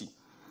 2020.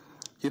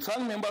 He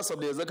thanked members of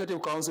the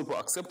Executive Council for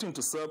accepting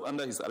to serve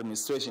under his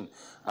administration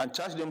and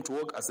charged them to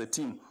work as a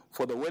team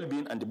for the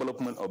well-being and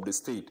development of the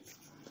state.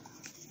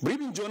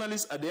 Briefing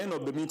journalists at the end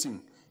of the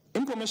meeting,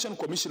 Information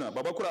Commissioner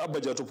Babakura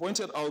Abbajato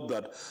pointed out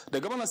that the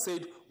governor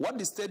said what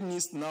the state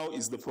needs now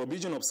is the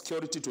provision of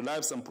security to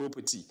lives and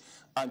property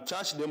and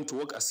charged them to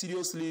work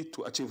seriously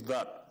to achieve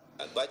that.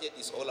 And budget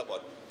is all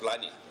about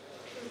planning,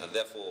 and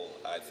therefore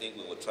I think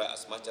we will try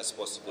as much as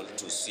possible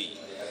to see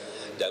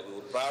that we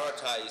will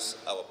prioritize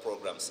our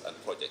programs and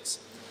projects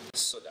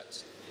so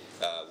that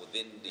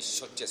within the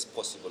shortest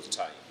possible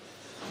time,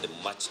 the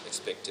much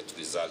expected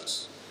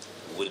results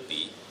will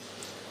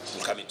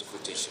come into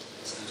fruition.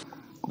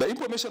 The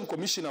Information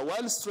Commissioner,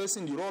 while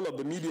stressing the role of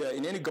the media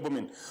in any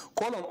government,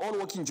 called on all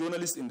working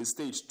journalists in the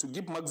state to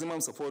give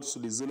maximum support to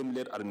the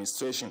Zulum-led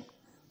administration.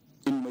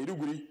 In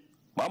Maiduguri,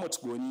 Mahmoud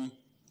Goni,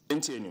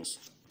 NTA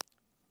News.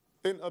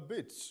 In a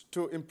bid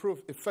to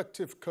improve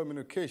effective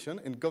communication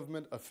in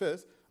government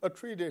affairs, a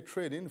 3-day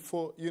training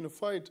for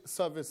unified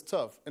service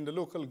staff in the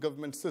local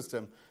government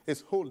system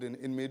is holding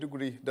in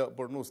Maiduguri, the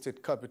Borno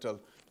state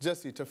capital.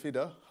 Jesse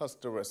Tafida has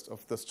the rest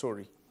of the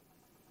story.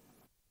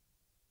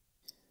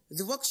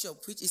 The workshop,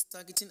 which is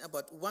targeting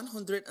about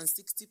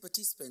 160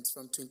 participants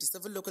from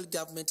 27 local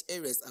government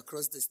areas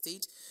across the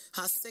state,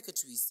 has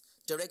secretaries,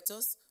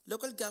 directors,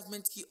 local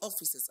government key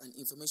officers and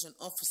information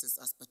officers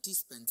as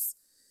participants.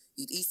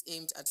 It is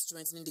aimed at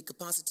strengthening the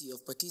capacity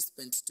of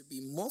participants to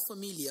be more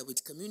familiar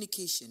with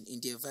communication in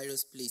their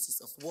various places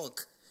of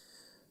work.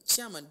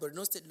 Chairman,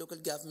 Borno State Local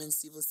Government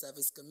Civil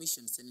Service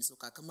Commission, Senator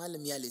Kakamala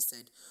Miale,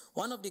 said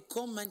one of the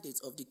core mandates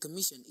of the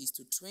commission is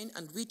to train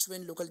and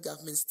retrain local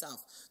government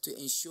staff to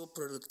ensure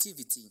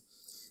productivity.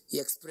 He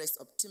expressed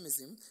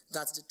optimism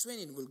that the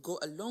training will go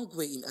a long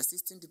way in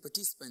assisting the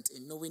participants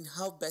in knowing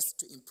how best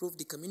to improve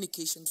the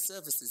communication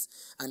services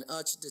and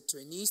urged the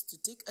trainees to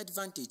take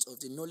advantage of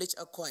the knowledge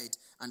acquired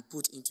and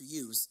put into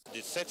use.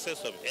 The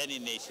success of any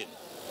nation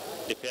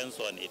depends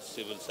on its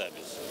civil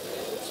service.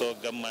 So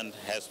government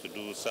has to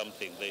do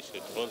something. They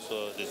should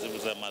also, the civil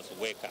service must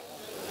wake up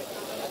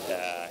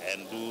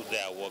and do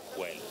their work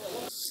well.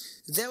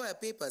 There were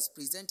papers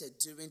presented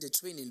during the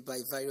training by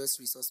various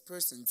resource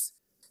persons.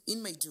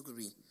 In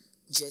Maiduguri,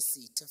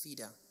 Jesse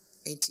Tafida,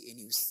 NTA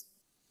News.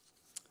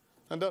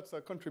 And that's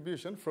a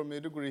contribution from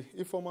Maiduguri.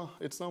 Ifoma,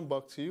 it's now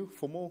back to you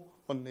for more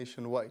on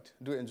Nationwide.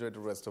 Do enjoy the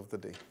rest of the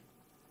day.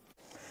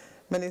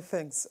 Many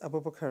thanks,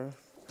 Abubakar.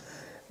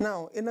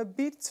 Now, in a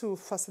bid to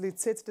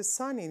facilitate the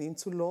signing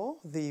into law,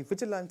 the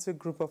Vigilante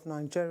Group of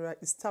Nigeria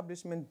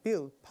Establishment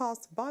Bill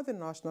passed by the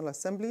National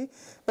Assembly,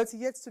 but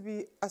yet to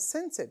be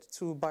assented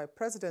to by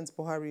President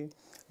Buhari,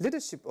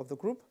 leadership of the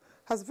group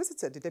has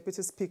visited the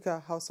Deputy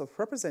Speaker, House of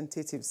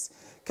Representatives.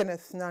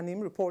 Kenneth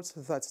Nanim reports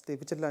that the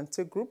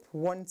Vigilante Group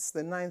wants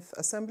the 9th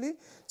Assembly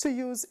to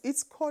use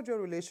its cordial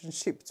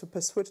relationship to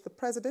persuade the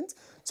President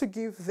to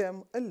give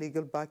them a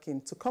legal backing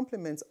to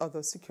complement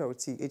other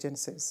security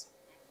agencies.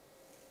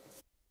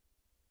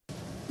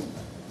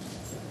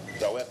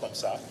 You're welcome,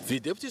 sir. The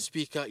Deputy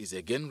Speaker is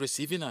again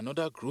receiving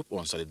another group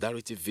on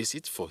solidarity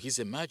visit for his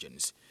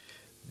emergence.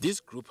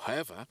 This group,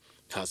 however,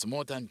 has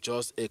more than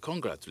just a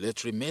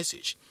congratulatory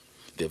message.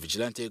 The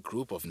Vigilante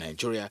Group of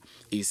Nigeria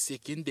is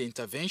seeking the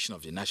intervention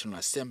of the National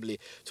Assembly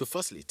to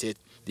facilitate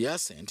the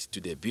assent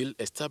to the bill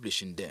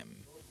establishing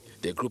them.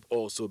 The group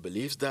also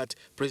believes that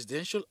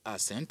presidential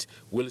assent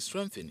will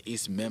strengthen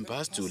its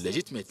members to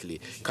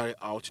legitimately carry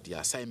out their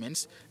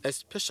assignments,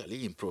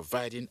 especially in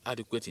providing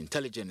adequate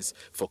intelligence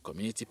for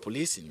community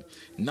policing,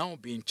 now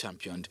being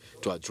championed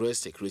to address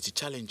security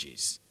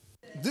challenges.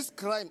 This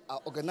crime are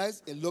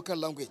organized in local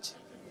language.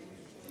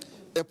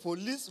 A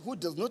police who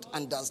does not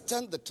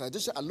understand the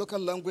traditional and local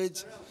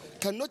language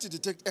cannot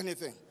detect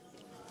anything.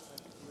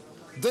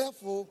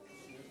 Therefore,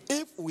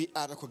 if we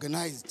are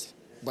recognized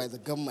by the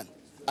government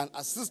and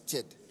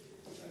assisted,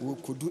 we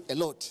could do a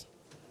lot.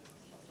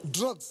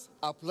 Drugs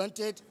are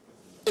planted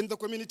in the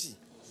community.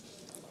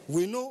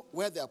 We know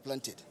where they are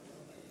planted.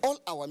 All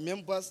our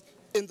members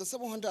in the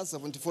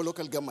 774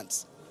 local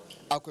governments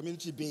are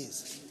community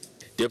beings.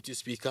 Deputy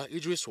Speaker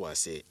Idris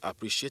Wase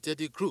appreciated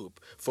the group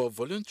for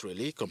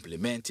voluntarily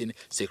complementing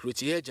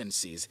security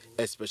agencies,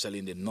 especially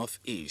in the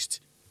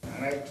Northeast.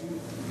 And I too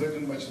very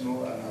much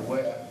know and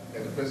aware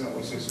that the President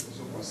also is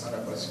also concerned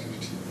about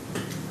security.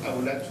 I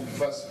would like to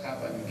first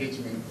have an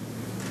engagement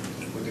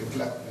with the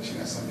Clerk of the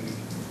National Assembly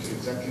to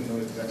exactly know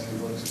exactly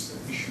what is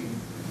the issue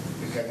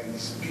regarding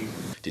this bill.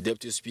 The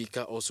Deputy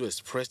Speaker also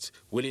expressed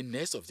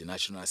willingness of the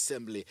National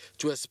Assembly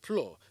to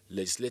explore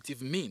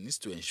legislative means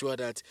to ensure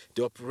that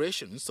the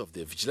operations of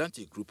the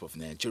vigilante group of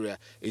Nigeria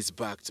is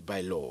backed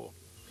by law.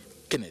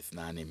 Kenneth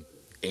Nanim,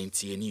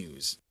 NTA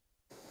News.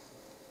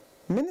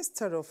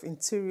 Minister of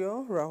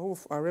Interior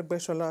Rauf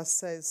Aregbesola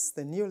says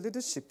the new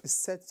leadership is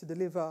set to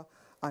deliver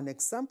an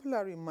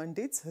exemplary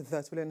mandate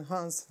that will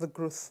enhance the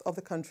growth of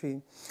the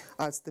country.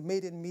 At the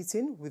maiden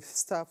meeting with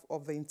staff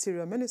of the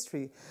Interior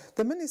Ministry,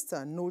 the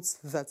minister notes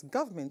that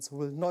government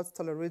will not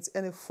tolerate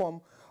any form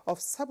of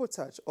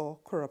sabotage or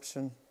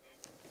corruption.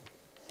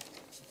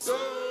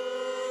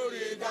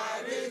 Solidarity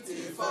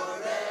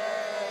forever.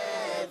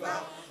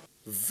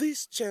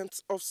 This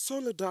chant of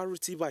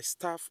solidarity by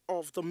staff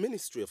of the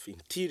Ministry of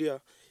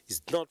Interior is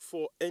not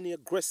for any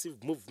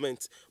aggressive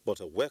movement,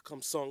 but a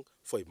welcome song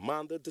for a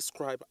man they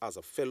describe as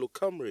a fellow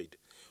comrade.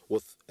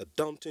 With a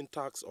daunting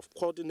task of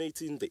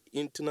coordinating the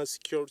internal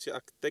security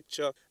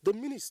architecture, the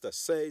minister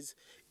says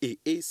he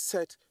is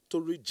set to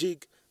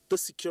rejig the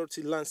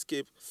security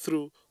landscape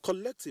through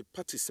collective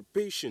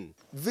participation.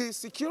 The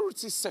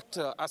security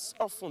sector has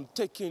often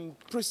taken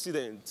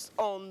precedence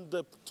on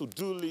the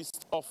to-do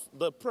list of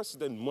the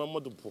President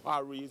Muhammadu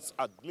Buhari's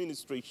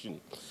administration.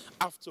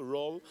 After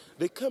all,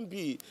 there can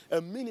be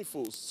a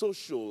meaningful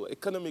social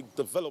economic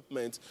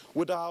development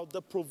without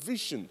the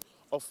provision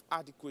of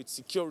adequate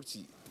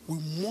security. We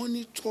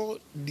monitor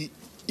the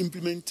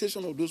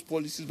implementation of those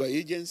policies by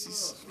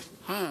agencies,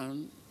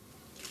 and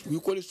we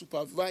call it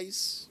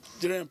supervise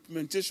the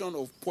implementation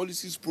of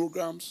policies,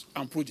 programs,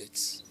 and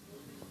projects.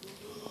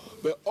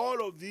 But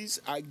all of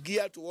these are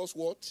geared towards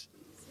what?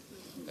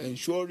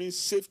 Ensuring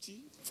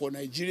safety for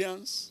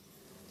Nigerians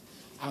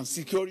and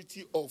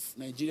security of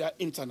Nigeria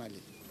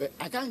internally. But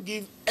I can't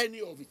give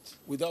any of it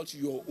without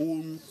your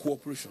own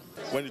cooperation.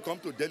 When it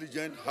comes to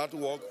diligent, hard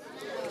work,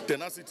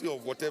 tenacity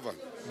of whatever,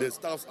 the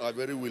staffs are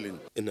very willing.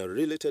 In a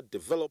related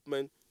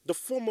development, the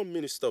former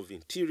Minister of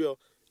Interior,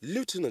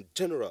 Lieutenant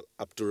General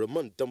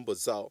Abdurrahman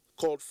Dambazao,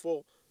 called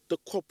for the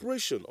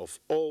cooperation of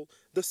all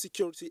the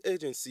security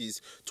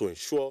agencies to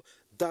ensure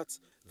that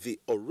the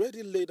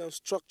already laid and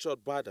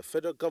structured by the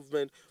federal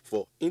government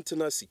for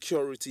internal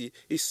security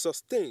is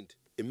sustained.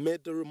 He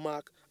made the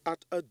remark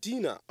at a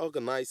dinner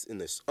organized in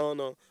his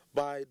honor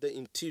by the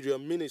Interior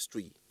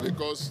Ministry.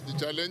 Because the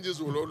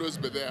challenges will always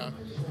be there,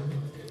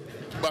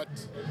 but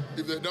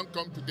if they don't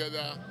come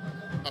together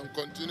and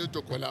continue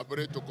to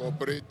collaborate, to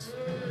cooperate,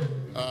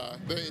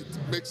 then it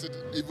makes it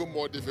even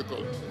more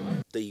difficult.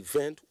 The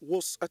event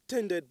was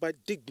attended by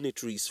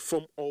dignitaries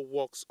from all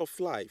walks of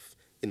life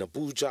in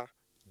Abuja,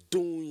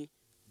 Doi,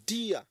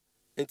 Dia,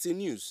 NTA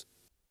News.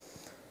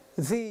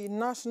 The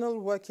National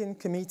Working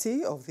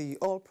Committee of the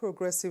All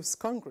Progressives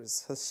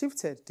Congress has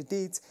shifted the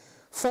date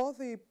for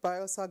the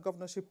Bayelsa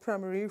Governorship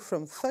Primary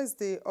from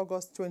Thursday,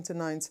 August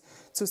 29th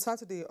to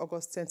Saturday,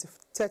 August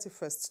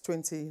 31st,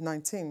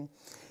 2019.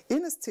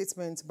 In a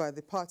statement by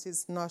the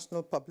party's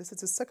National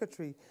Publicity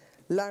Secretary,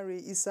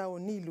 Larry Issa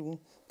Onilu,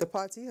 the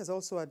party has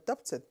also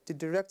adopted the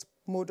direct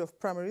mode of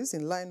primaries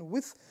in line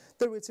with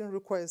the written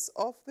requests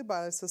of the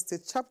Bayelsa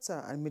State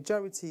Chapter and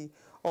majority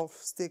of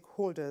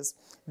stakeholders.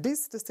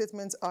 This, the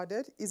statement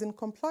added, is in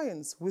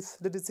compliance with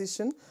the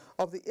decision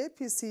of the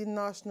APC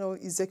National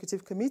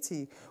Executive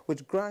Committee,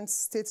 which grants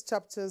state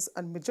chapters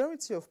and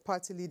majority of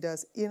party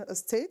leaders in a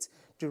state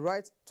the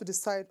right to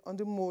decide on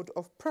the mode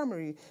of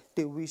primary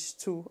they wish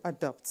to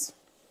adopt.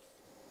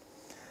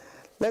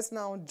 Let's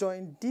now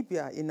join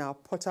Dibia in our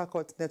Port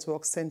Harcourt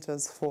Network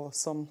Centers for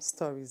some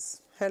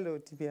stories. Hello,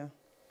 Dibia.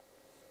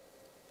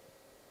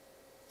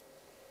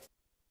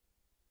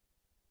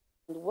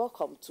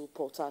 Welcome to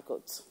Port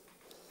Harcourt.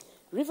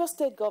 Rivers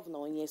State Governor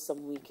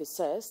Nyesom Wike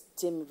says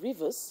Team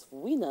Rivers,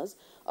 winners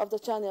of the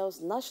Channel's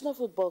National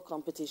Football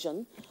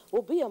Competition,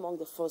 will be among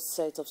the first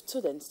set of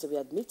students to be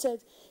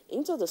admitted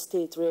into the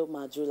State Real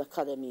Madrid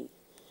Academy.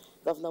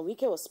 Governor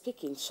Wike was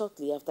speaking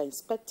shortly after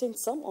inspecting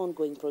some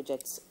ongoing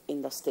projects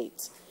in the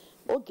state.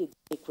 Ogi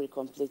Ekri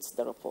completes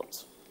the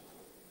report.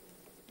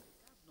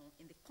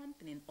 In the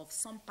company of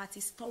some party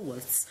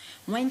stalwarts,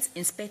 went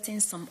inspecting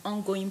some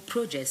ongoing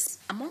projects.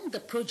 Among the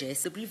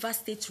projects, the Rivers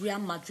State Real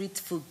Madrid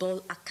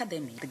Football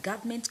Academy, the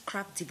Government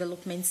Craft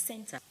Development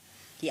Center.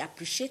 He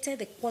appreciated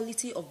the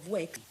quality of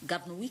work.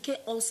 Governor Wike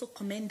also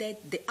commended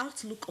the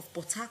outlook of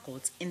Port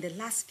Harcourt in the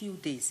last few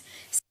days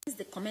since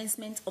the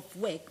commencement of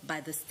work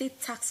by the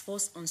State Task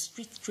Force on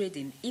Street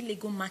Trading,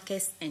 Illegal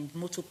Markets and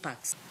Motor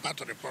Parks. Part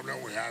of the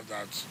problem we have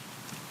that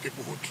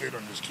people who trade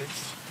on the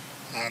streets,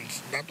 and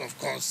that of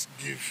course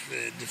gives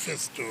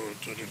defense to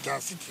the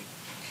entire city.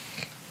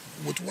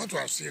 With what we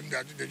have seen,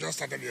 that they just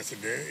started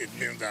yesterday, it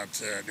means that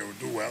they will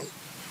do well.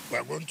 We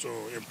are going to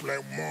employ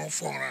more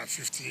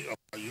 450 of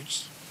our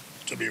youths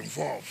to be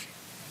involved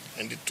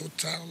in the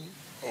total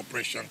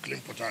Operation Clean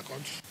Port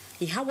Harcourt.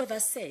 He, however,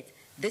 said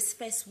this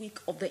first week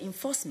of the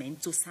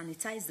enforcement to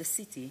sanitize the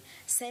city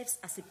serves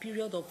as a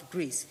period of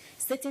grace,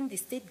 stating the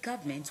state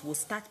government will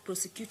start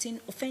prosecuting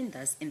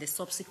offenders in the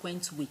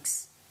subsequent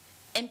weeks.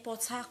 In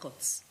Port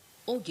Harcourt,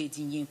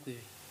 Ogedin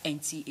Yenkwere,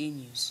 NTA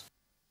News.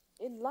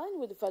 In line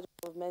with the federal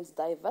government's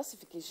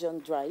diversification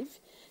drive,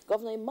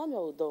 Governor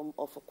Emmanuel Udom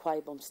of Akwa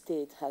Ibom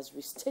State has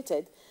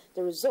restated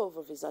the resolve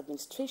of his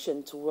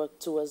administration to work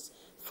towards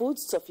food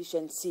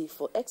sufficiency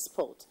for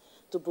export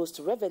to boost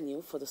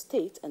revenue for the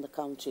state and the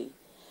country.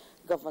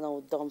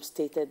 Governor Udom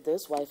stated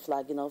this while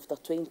flagging off the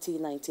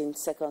 2019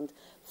 second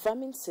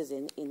farming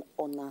season in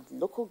Ona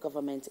local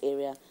government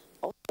area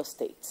of the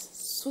state.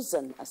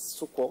 Susan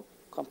Asuko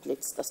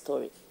completes the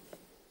story.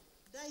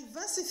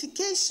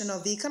 Diversification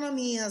of the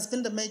economy has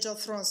been the major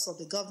thrust of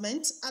the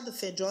government at the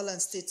federal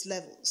and state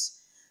levels.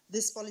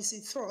 This policy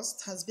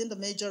thrust has been the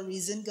major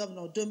reason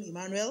Governor Udom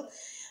Emmanuel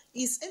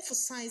is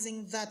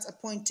emphasizing that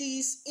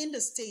appointees in the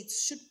state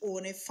should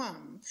own a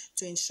farm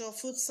to ensure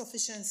food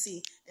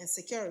sufficiency and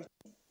security.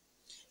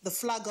 The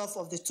flag-off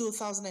of the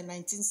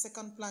 2019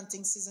 second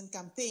planting season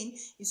campaign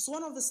is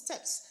one of the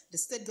steps the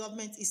state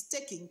government is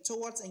taking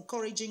towards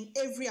encouraging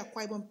every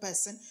Akwa Ibom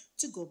person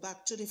to go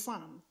back to the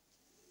farm.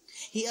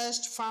 He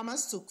urged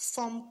farmers to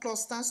form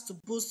clusters to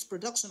boost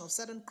production of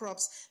certain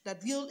crops that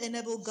will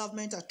enable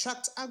government to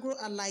attract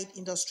agro-allied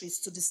industries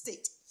to the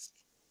state.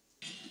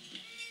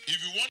 If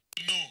you want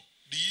to know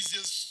the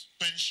easiest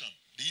pension,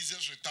 the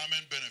easiest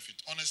retirement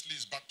benefit, honestly,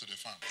 is back to the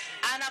farm.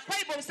 And Akwa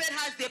Ibom State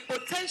has the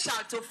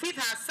potential to feed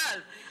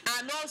herself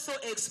and also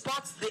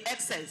export the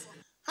excess.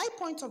 High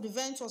point of the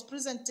event was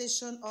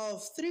presentation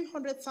of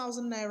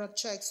 300,000 naira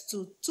checks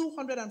to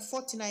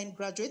 249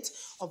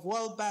 graduates of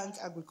World Bank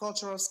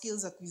Agricultural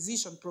Skills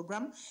Acquisition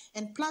Program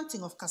and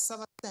planting of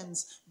cassava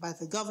stems by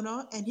the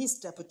governor and his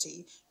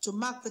deputy to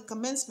mark the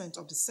commencement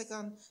of the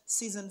second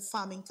season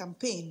farming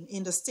campaign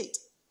in the state.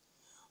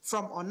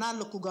 From Ona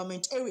local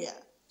government area,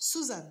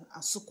 Susan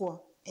Asukwa,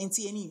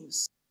 NTA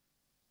News.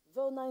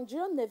 The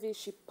Nigerian Navy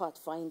ship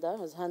Pathfinder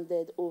has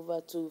handed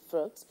over 2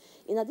 fruits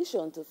in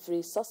addition to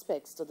 3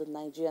 suspects to the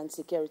Nigerian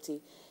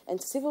Security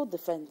and Civil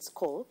Defense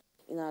Corps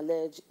in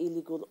alleged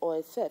illegal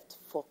oil theft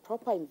for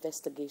proper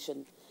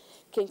investigation.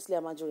 Kingsley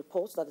Amaju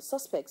reports that the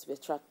suspects were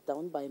tracked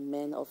down by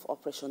men of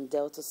Operation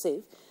Delta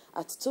Safe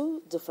at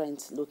 2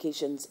 different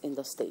locations in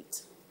the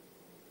state.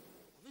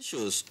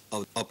 Officials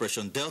of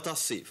Operation Delta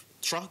Safe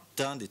tracked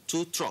down the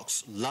 2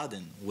 trucks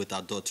laden with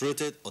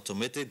adulterated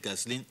automated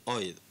gasoline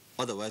oil,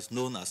 otherwise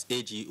known as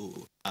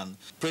AGO, and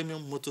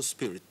premium motor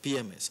spirit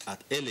PMS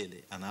at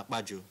Elele and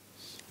Akpaju.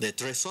 The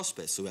 3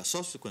 suspects were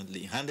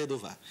subsequently handed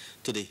over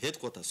to the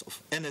headquarters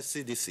of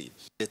NSCDC.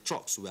 The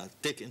trucks were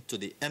taken to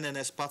the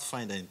NNS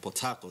Pathfinder in Port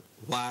Harcourt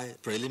while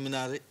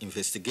preliminary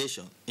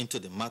investigation into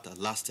the matter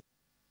lasted.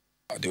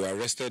 They were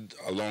arrested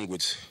along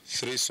with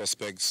 3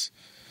 suspects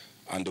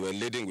and they were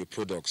laden with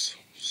products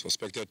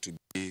suspected to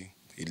be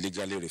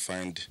illegally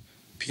refined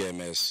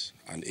PMS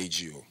and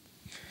AGO.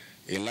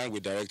 In line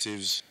with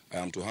directives, I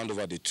am to hand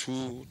over the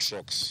 2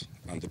 trucks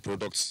and the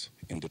products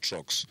in the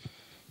trucks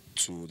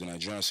to the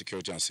Nigerian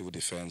Security and Civil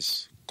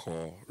Defense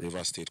Corps,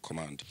 Rivers State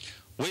Command.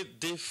 With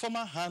the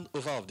formal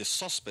handover of the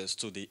suspects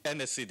to the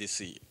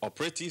NSCDC,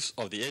 operatives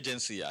of the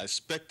agency are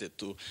expected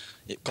to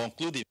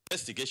conclude the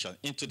investigation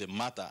into the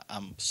matter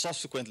and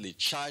subsequently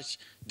charge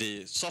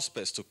the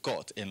suspects to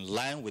court in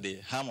line with the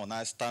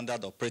harmonized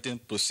standard operating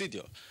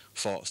procedure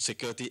for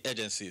security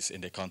agencies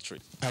in the country.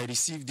 I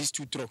received these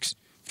 2 trucks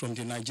from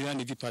the Nigerian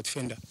Navy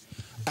Pathfinder,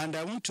 and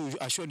I want to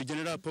assure the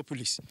general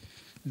populace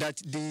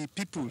that the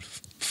people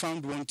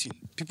found wanting,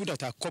 people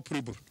that are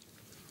culpable,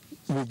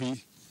 will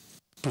be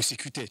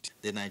prosecuted.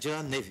 The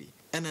Nigerian Navy,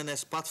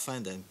 NNS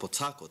Pathfinder in Port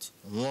Harcourt,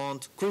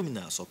 warned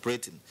criminals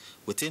operating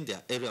within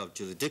their area of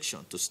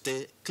jurisdiction to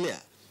stay clear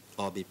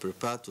or be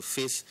prepared to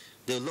face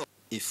the law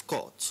if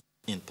caught.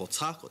 In Port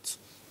Harcourt,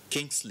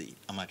 Kingsley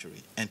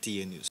Amajuri,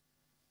 NTA News.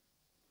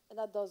 And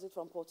that does it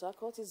from Port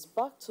Harcourt. It's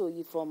back to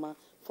Ifoma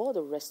for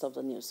the rest of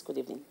the news. Good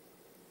evening.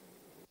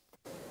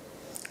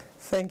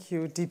 Thank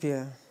you,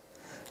 Dibia.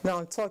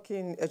 Now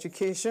talking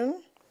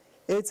education.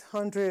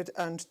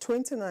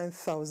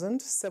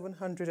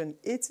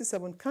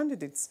 829,787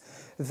 candidates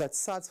that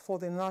sat for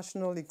the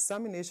National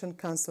Examination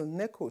Council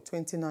NECO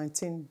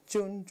 2019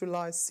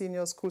 June-July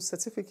Senior School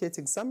Certificate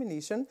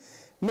Examination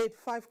made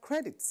 5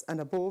 credits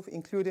and above,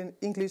 including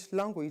English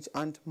language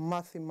and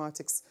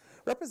mathematics,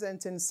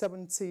 representing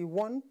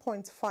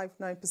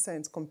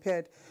 71.59%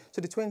 compared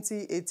to the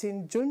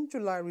 2018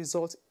 June-July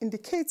result,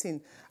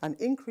 indicating an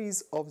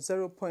increase of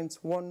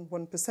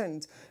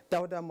 0.11%.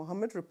 Dauda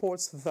Mohammed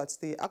reports that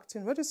the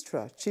acting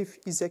registrar, Chief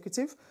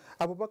Executive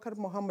Abubakar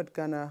Mohammed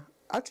Ghana,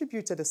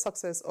 attributed the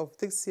success of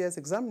this year's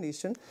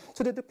examination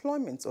to the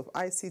deployment of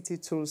ICT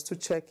tools to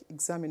check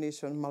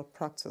examination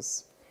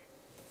malpractice.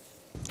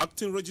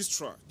 Acting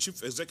Registrar,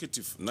 Chief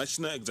Executive,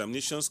 National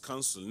Examinations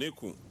Council,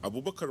 NECO,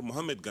 Abubakar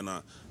Mohamed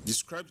Ghana,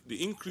 described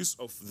the increase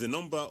of the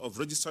number of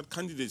registered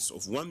candidates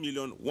of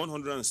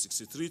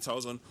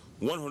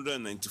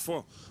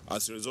 1,163,194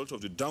 as a result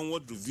of the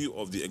downward review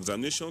of the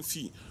examination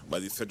fee by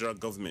the federal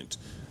government.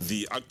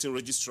 The Acting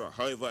Registrar,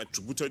 however,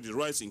 attributed the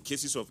rise in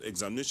cases of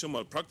examination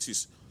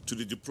malpractice to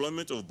the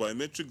deployment of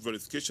biometric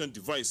verification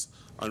device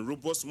and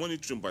robust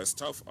monitoring by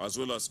staff as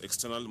well as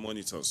external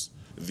monitors.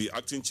 The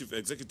acting chief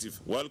executive,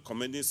 while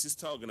commending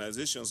sister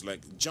organizations like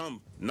JAMB,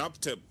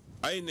 NAPTEP,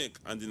 INEC,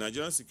 and the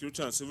Nigerian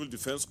Security and Civil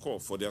Defense Corps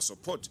for their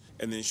support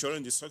in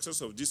ensuring the success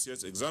of this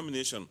year's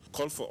examination,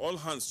 called for all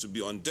hands to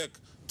be on deck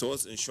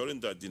towards ensuring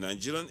that the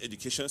Nigerian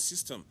education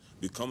system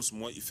becomes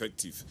more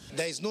effective.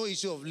 There is no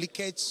issue of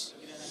leakage,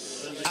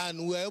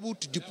 and we're able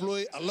to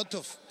deploy a lot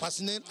of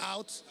personnel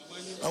out,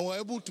 and we're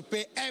able to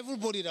pay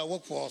everybody that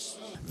work for us.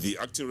 The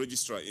acting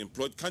registrar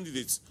employed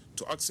candidates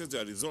to access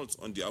their results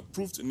on the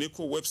approved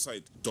NECO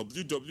website,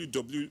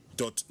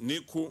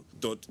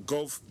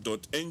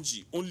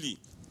 www.neco.gov.ng only,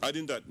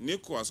 adding that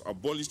NECO has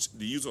abolished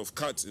the use of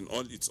cards in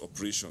all its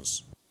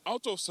operations.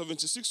 Out of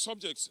 76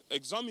 subjects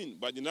examined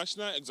by the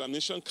National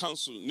Examination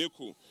Council,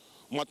 NECO,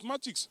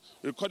 mathematics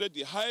recorded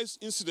the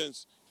highest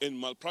incidence in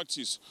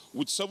malpractice,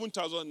 with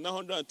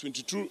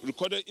 7,922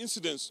 recorded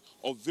incidents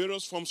of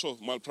various forms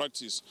of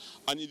malpractice,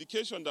 an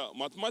indication that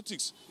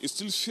mathematics is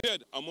still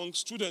feared among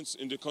students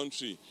in the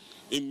country.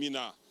 In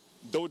Mina,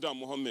 Dauda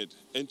Mohammed,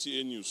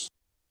 NTA News.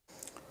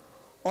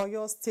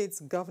 Oyo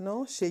State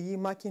Governor Seyi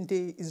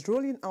Makinde is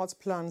rolling out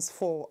plans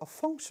for a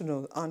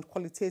functional and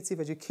qualitative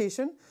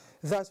education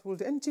that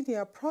would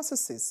engineer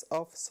processes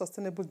of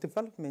sustainable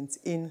development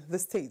in the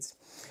state.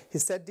 He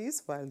said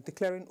this while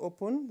declaring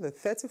open the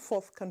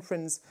 34th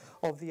conference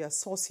of the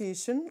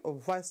Association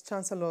of Vice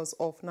Chancellors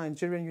of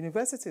Nigerian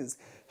Universities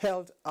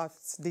held at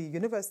the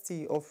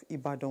University of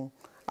Ibadan.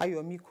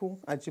 Ayomiku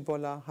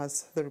Ajibola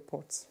has the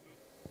report.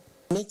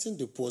 Connecting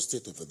the poor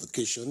state of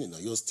education in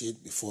Oyo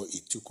State before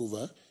it took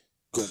over,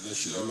 Governor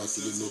Seyi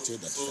Makinde noted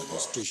that his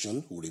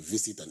administration will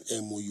revisit an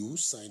MOU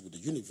signed with the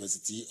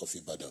University of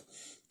Ibadan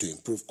to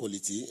improve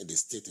quality in the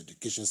state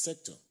education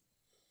sector.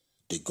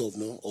 The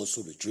governor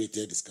also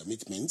reiterated his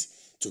commitment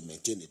to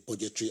maintain a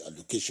budgetary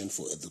allocation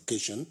for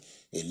education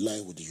in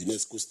line with the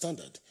UNESCO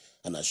standard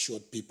and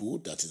assured people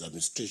that his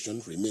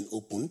administration remain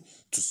open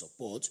to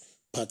support,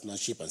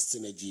 partnership and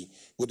synergy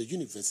with the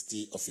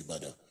University of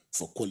Ibadan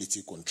for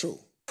quality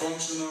control.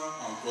 Functional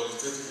and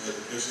qualitative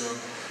education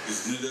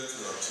is needed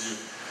to achieve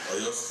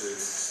Oyo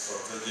State's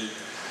strategic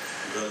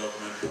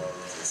development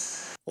priorities.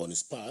 On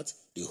his part,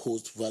 the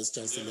host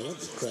vice-chancellor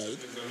decried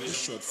the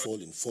shortfall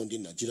in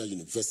funding Nigeria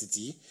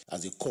University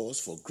as a cause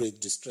for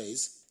great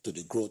distress to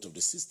the growth of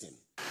the system.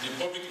 The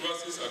public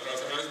universities are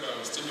characterized by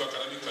a stable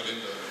academic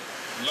calendar,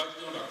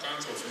 largely on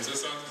account of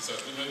incessant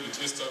disagreement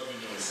between staff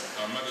unions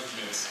and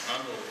management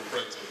and or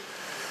proprietors.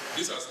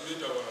 This has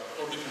made our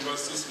public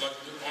universities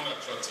largely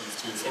unattractive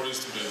to foreign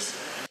students.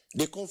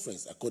 The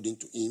conference, according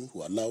to him,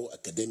 will allow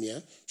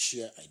academia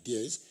share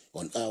ideas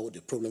on how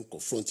the problem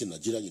confronting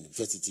Nigerian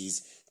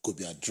universities could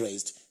be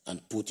addressed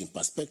and put in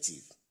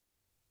perspective.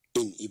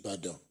 In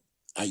Ibadan,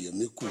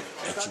 Ayomiku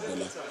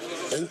Achibola,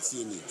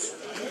 NTA News.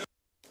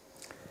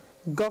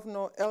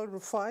 Governor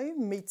El-Rufai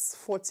meets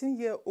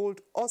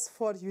 14-year-old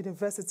Oxford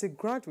University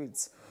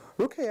graduates.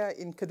 Rukaya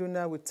in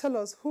Kaduna will tell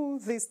us who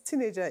this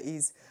teenager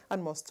is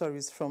and more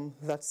stories from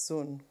that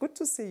zone. Good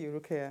to see you,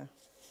 Rukaya.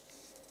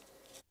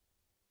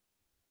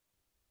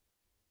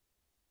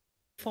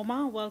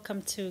 Former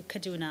welcome to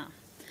Kaduna.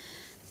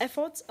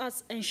 Efforts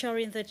at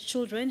ensuring that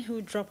children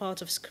who drop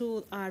out of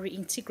school are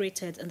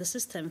reintegrated in the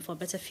system for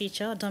better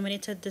future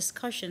dominated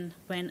discussion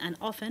when an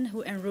orphan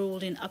who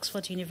enrolled in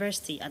Oxford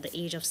University at the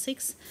age of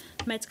 6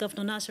 met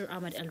Governor Nasir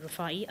Ahmed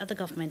El-Rufai at the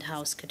Government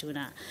House,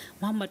 Kaduna.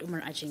 Muhammad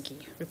Umar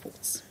Ajinki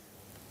reports.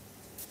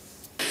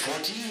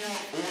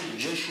 14-year-old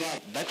Joshua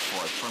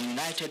Beckford from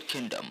United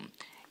Kingdom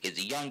is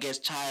the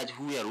youngest child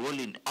who enrolled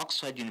in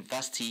Oxford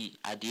University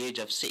at the age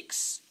of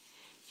 6.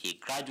 He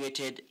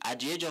graduated at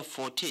the age of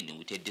 14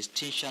 with a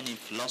distinction in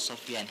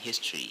philosophy and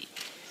history.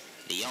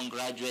 The young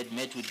graduate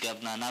met with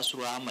Governor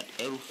Nasir Ahmed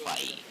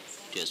El-Rufai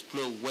to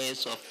explore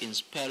ways of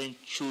inspiring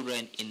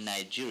children in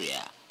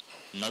Nigeria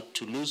not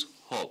to lose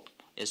hope,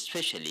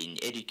 especially in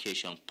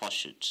education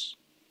pursuits.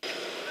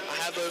 I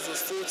have over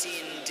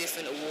 14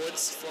 different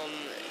awards from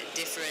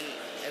different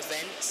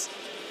events,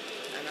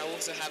 and I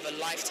also have a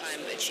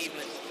Lifetime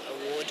Achievement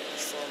Award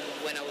from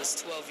when I was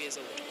 12 years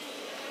old.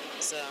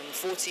 So I'm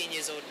 14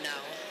 years old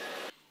now.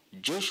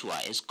 Joshua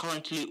is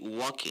currently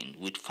working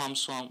with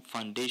FAMSWAM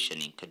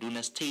Foundation in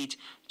Kaduna State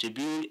to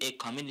build a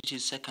community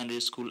secondary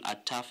school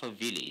at Tafa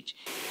Village.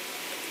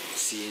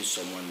 Seeing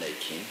someone like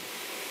him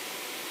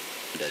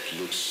that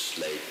looks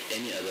like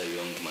any other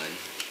young man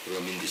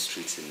roaming the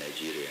streets in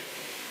Nigeria,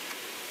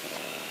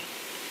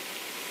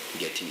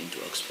 getting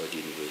into Oxford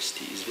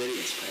University is very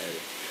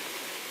inspiring.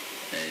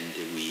 And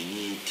we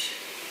need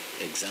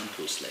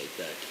examples like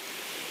that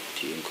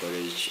to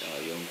encourage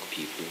our young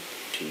people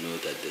to know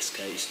that the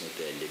sky is not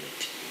their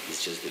limit,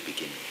 it's just the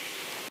beginning.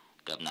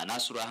 Governor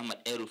Nasur Ahmed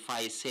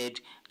El-Rufai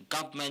said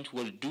government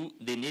will do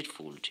the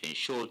needful to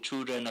ensure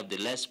children of the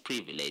less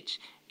privileged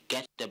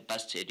get the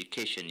best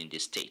education in the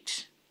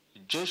state.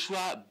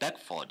 Joshua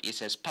Beckford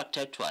is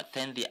expected to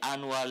attend the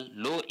annual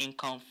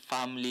Low-Income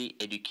Family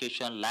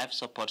Education Life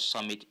Support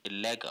Summit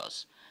in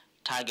Lagos,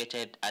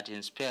 targeted at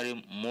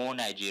inspiring more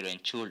Nigerian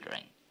children.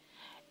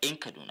 In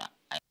Kaduna,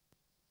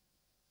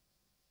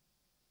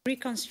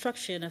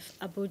 Reconstruction of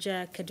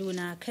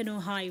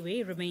Abuja-Kaduna-Kano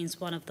Highway remains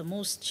one of the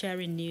most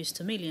cheering news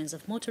to millions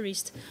of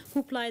motorists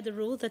who ply the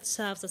road that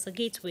serves as a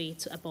gateway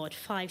to about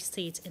 5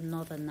 states in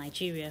northern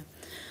Nigeria.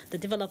 The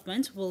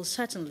development will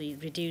certainly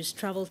reduce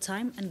travel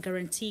time and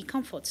guarantee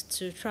comfort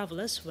to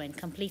travelers when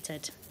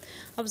completed.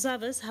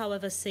 Observers,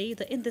 however, say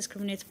the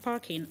indiscriminate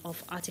parking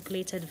of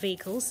articulated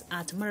vehicles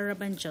at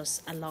Mararaban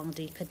Jos along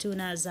the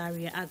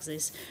Kaduna-Zaria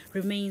axis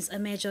remains a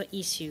major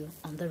issue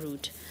on the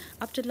route.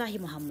 Abdullahi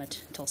Muhammad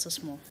tells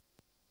us more.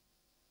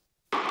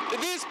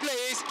 This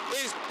place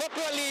is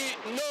popularly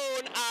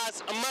known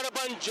as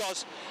Mararaban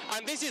Jos,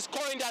 and this is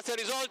coined as a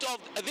result of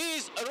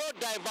this road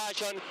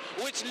diversion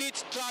which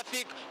leads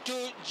traffic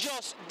to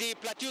Jos, the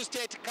Plateau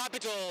State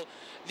capital.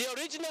 The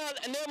original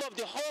name of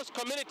the host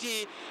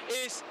community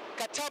is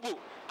Katabu,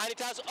 and it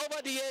has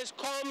over the years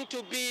come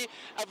to be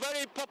a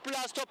very popular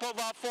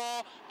stopover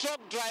for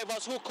truck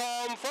drivers who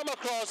come from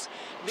across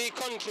the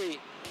country.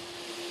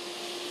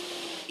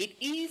 It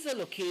is a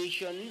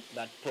location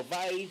that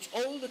provides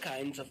all the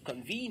kinds of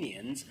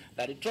convenience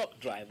that the truck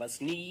drivers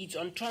need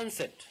on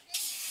transit.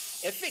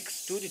 A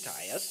fix to the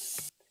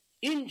tires,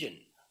 engine,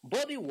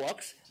 body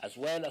works, as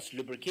well as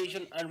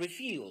lubrication and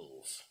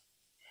refuels.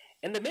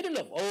 In the middle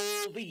of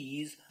all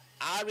these,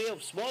 area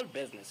of small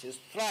businesses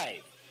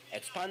thrive,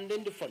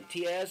 expanding the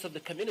frontiers of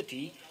the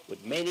community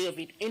with many of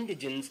its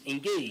indigents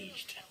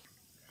engaged.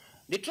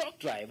 The truck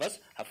drivers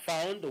have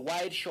found the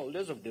wide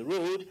shoulders of the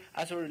road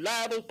as a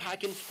reliable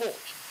parking spot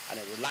and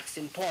a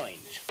relaxing point.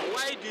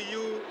 Why do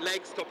you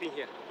like stopping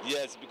here?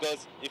 Yes,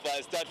 because if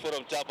I start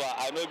from Tapa,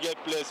 I don't get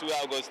place where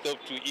I go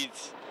stop to eat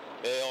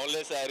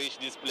unless I reach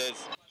this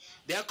place.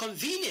 They are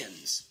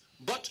convenience,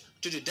 but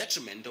to the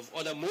detriment of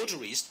other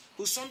motorists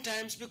who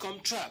sometimes become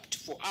trapped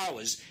for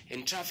hours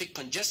in traffic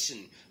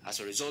congestion as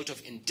a result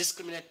of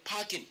indiscriminate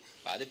parking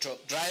by the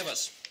truck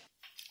drivers.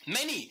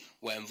 Many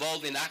were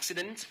involved in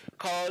accidents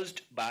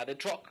caused by the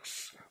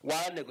trucks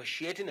while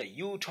negotiating a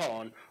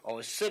U-turn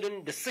or a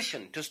sudden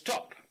decision to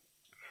stop.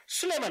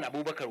 Suleiman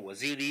Abubakar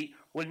Waziri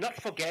will not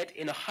forget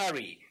in a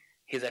hurry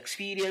his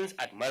experience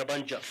at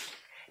Mararaban Jos.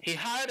 He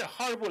had a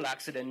horrible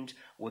accident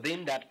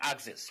within that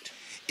axis.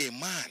 A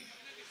man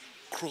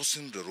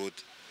crossing the road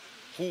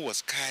who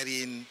was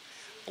carrying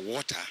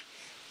water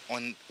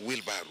on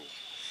wheelbarrow,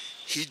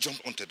 he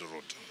jumped onto the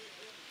road.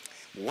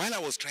 While I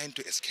was trying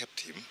to escape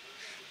him,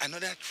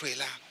 another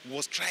trailer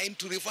was trying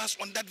to reverse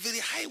on that very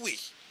highway.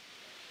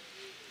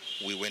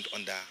 We went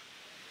under.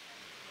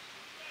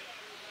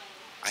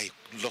 I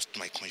lost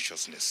my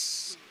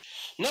consciousness.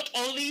 Not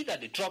only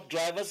that the truck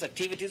drivers'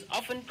 activities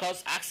often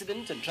cause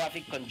accidents and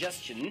traffic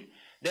congestion,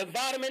 the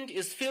environment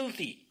is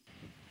filthy.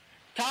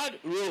 Tarred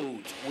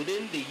roads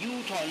within the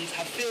U-turns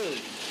have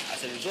failed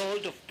as a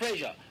result of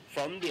pressure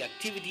from the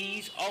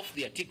activities of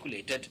the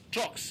articulated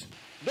trucks.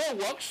 Though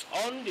works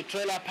on the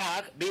trailer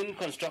park being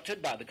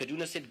constructed by the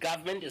Kaduna State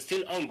government is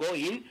still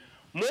ongoing,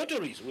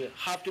 motorists will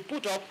have to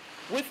put up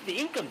with the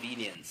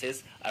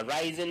inconveniences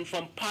arising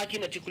from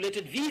parking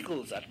articulated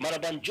vehicles at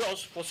Mararaban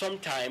Jos for some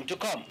time to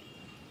come.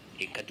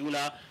 In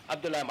Kaduna,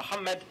 Abdullah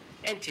Muhammad,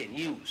 NTN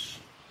News.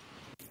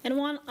 And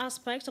one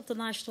aspect of the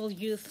National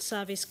Youth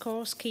Service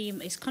Corps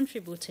scheme is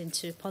contributing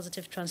to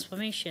positive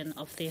transformation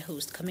of their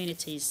host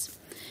communities.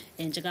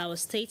 In Jigawa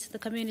State, the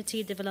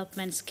Community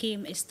Development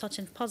Scheme is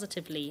touching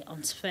positively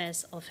on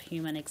spheres of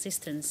human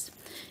existence.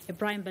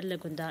 Ibrahim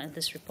Belagunda in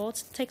this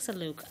report takes a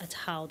look at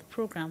how the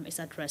program is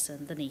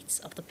addressing the needs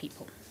of the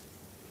people.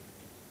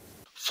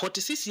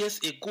 46 years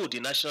ago, the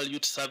National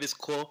Youth Service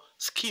Corps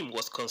scheme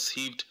was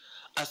conceived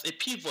as a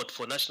pivot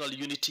for national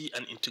unity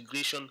and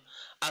integration,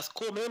 as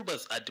corps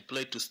members are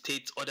deployed to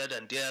states other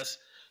than theirs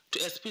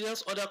to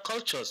experience other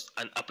cultures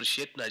and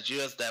appreciate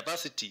Nigeria's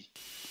diversity.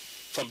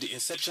 From the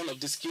inception of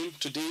the scheme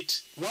to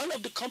date, one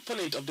of the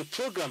components of the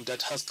program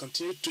that has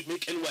continued to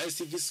make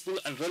NYSC visible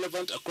and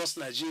relevant across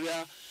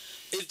Nigeria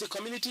is the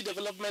Community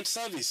Development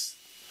Service.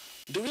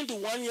 During the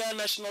one-year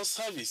national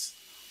service,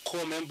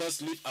 corps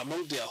members live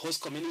among their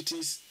host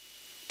communities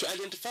to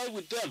identify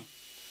with them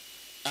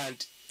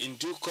and, in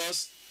due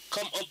course,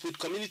 come up with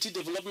community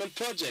development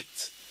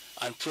projects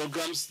and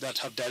programs that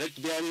have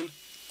direct bearing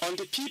on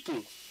the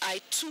people. I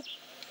took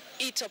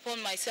it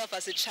upon myself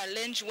as a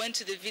challenge, went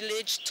to the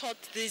village, taught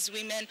these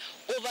women,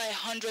 over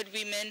 100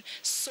 women,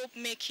 soap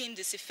making,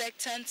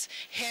 disinfectants,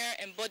 hair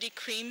and body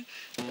cream.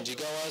 In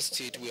Jigawa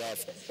State, we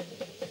have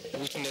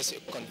witnessed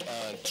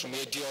a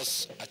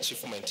tremendous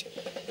achievement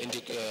in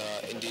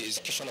the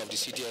execution of the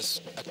CDS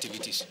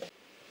activities.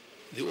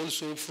 They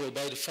also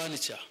provide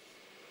furniture.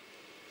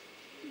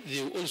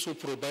 They also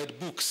provide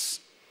books.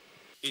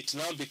 It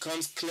now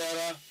becomes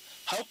clearer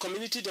how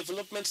community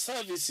development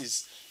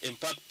services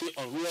impact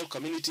on rural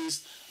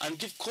communities and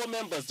give core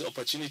members the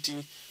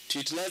opportunity to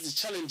utilize the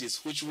challenges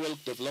which rural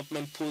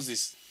development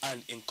poses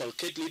and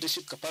inculcate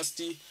leadership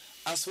capacity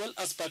as well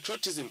as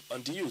patriotism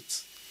on the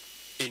youth.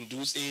 In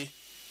Duse,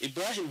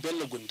 Ibrahim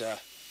Bello Gunda,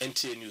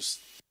 NTA News.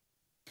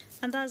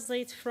 And that's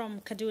it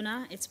from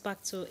Kaduna. It's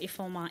back to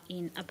Ifoma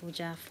in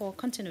Abuja for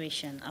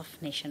continuation of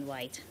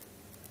Nationwide.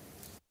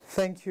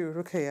 Thank you,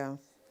 Rukeya.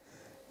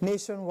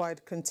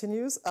 Nationwide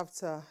continues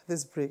after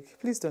this break.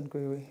 Please don't go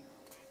away.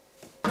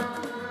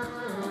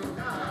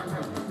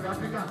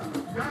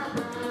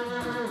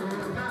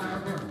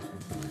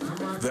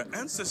 Their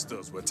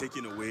ancestors were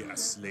taken away as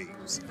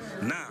slaves.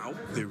 Now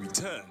they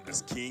return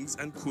as kings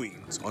and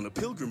queens on a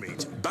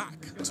pilgrimage back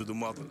to the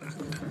motherland.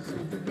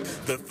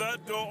 The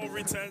third Door of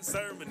Return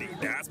ceremony,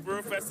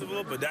 Diaspora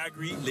Festival,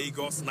 Badagry,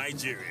 Lagos,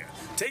 Nigeria,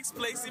 takes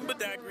place in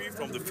Badagry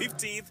from the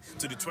 15th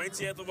to the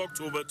 20th of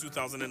October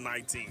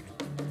 2019.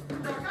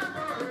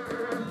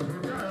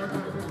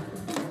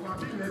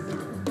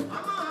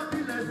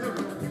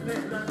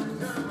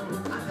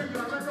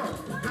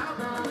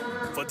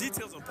 For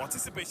details on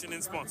participation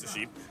and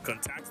sponsorship,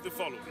 contact the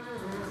following.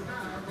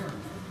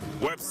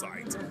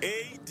 Website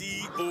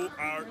adore.ng.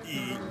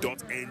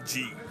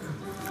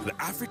 The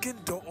African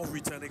Door of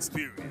Return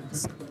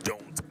Experience.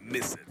 Don't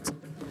miss it.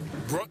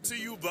 Brought to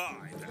you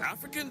by the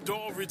African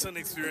Door of Return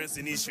Experience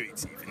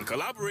Initiative in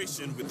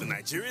collaboration with the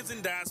Nigerians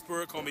in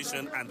Diaspora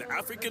Commission and the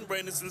African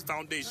Renaissance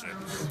Foundation.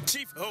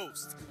 Chief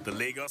host, the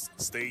Lagos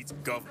State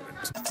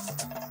Government.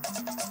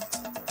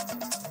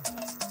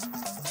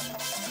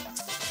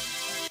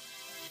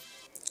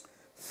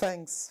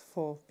 Thanks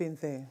for being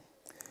there.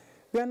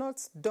 We are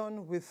not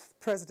done with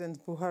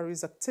President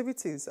Buhari's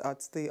activities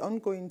at the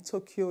ongoing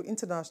Tokyo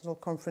International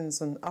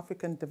Conference on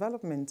African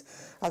Development,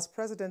 as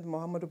President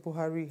Muhammadu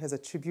Buhari has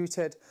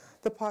attributed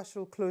the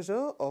partial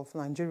closure of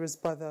Nigeria's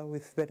border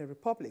with Benin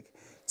Republic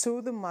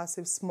to the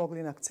massive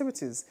smuggling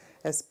activities,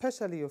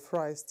 especially of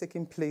rice,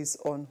 taking place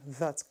on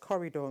that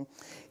corridor.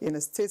 In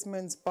a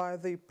statement by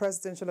the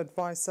Presidential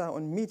Advisor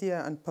on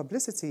Media and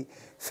Publicity,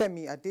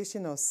 Femi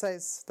Adesina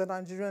says the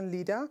Nigerian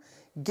leader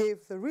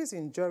gave the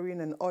reason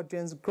during an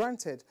audience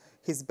granted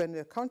his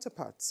Benin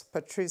counterpart,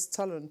 Patrice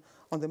Talon,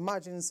 on the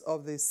margins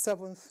of the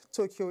 7th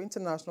Tokyo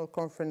International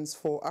Conference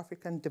for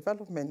African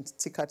Development,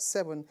 TICAD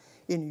 7,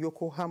 in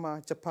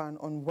Yokohama, Japan,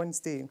 on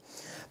Wednesday.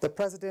 The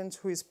president,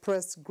 who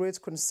expressed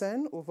great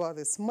concern over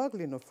the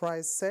smuggling of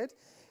rice, said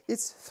it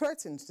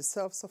threatened the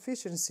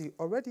self-sufficiency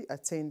already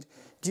attained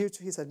due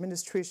to his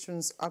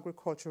administration's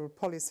agricultural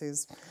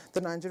policies.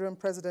 The Nigerian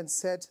president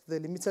said the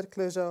limited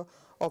closure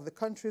of the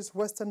country's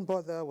western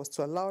border was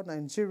to allow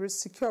Nigeria's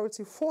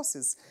security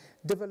forces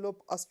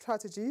develop a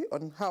strategy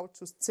on how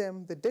to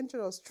stem the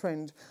dangerous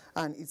trend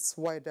and its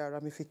wider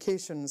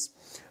ramifications.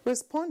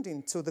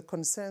 Responding to the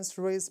concerns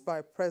raised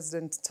by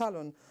President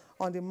Talon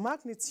on the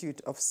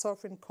magnitude of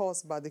suffering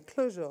caused by the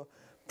closure,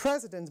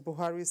 President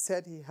Buhari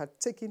said he had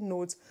taken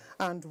note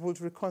and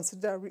would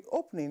reconsider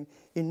reopening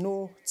in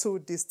no too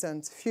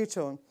distant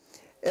future.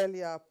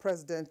 Earlier,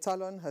 President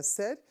Talon has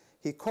said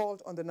he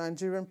called on the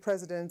Nigerian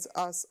president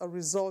as a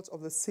result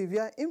of the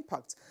severe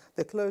impact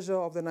the closure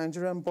of the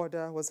Nigerian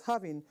border was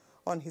having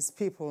on his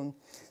people.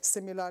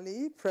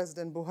 Similarly,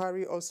 President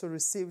Buhari also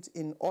received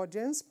in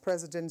audience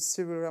President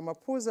Cyril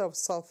Ramaphosa of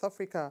South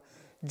Africa,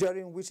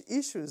 during which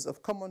issues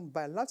of common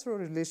bilateral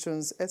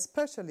relations,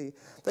 especially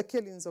the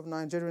killings of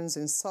Nigerians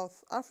in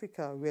South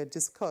Africa, were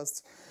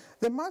discussed.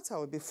 The matter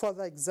will be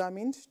further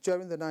examined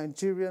during the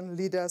Nigerian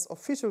leader's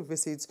official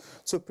visit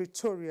to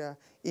Pretoria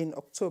in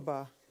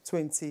October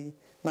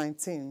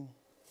 2019.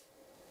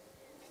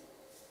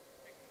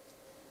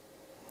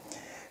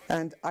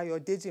 And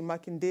Ayodeji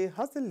Makinde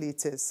has the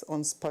latest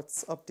on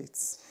sports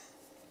updates.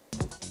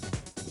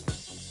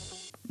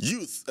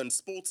 Youth and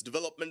Sports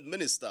Development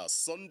Minister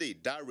Sunday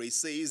Dare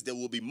says there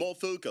will be more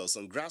focus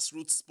on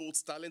grassroots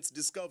sports talent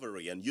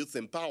discovery and youth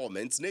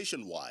empowerment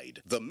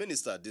nationwide. The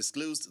minister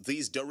disclosed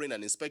this during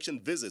an inspection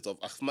visit of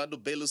Ahmadu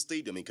Bello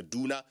Stadium in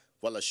Kaduna,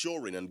 while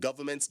assuring on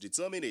government's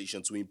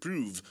determination to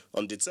improve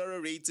on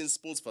deteriorating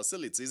sports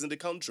facilities in the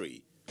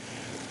country.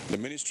 The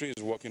ministry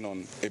is working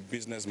on a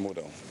business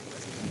model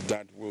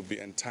that will be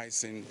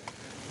enticing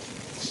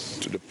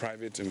to the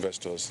private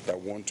investors that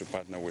want to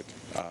partner with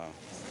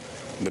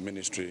the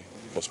Ministry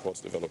for Sports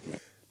Development.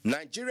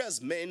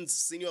 Nigeria's men's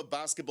senior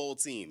basketball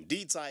team,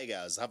 the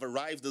Tigers, have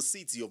arrived the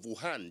city of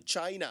Wuhan,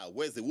 China,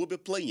 where they will be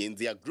playing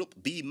their Group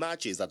B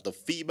matches at the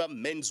FIBA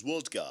Men's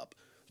World Cup.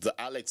 The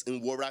Alex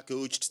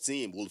Nwora-coached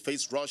team will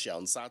face Russia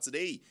on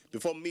Saturday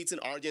before meeting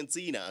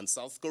Argentina and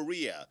South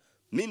Korea.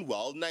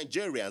 Meanwhile,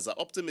 Nigerians are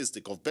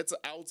optimistic of better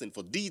outing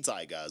for the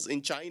Tigers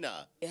in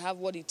China. They have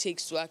what it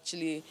takes to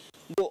actually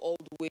go all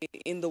the way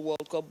in the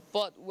World Cup,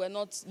 but we're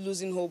not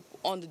losing hope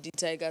on the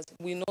Tigers.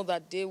 We know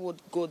that they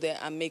would go there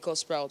and make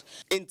us proud.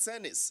 In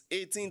tennis,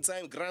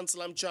 18-time Grand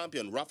Slam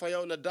champion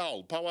Rafael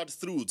Nadal powered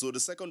through to the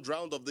second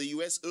round of the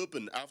US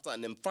Open after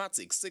an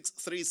emphatic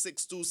 6-3,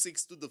 6-2,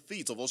 6-2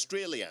 defeat of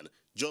Australian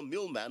John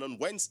Millman on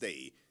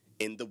Wednesday.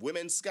 In the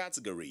women's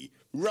category,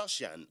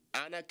 Russian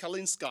Anna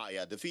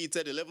Kalinskaya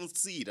defeated 11th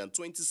seed and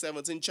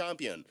 2017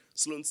 champion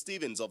Sloane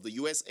Stephens of the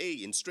USA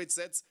in straight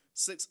sets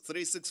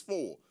 6-3,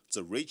 6-4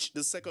 to reach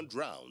the second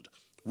round.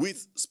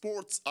 With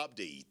sports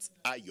update,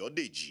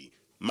 Ayodeji,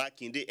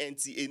 Makinde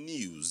NTA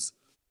News.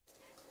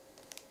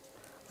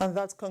 And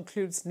that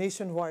concludes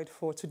Nationwide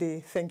for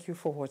today. Thank you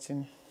for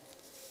watching.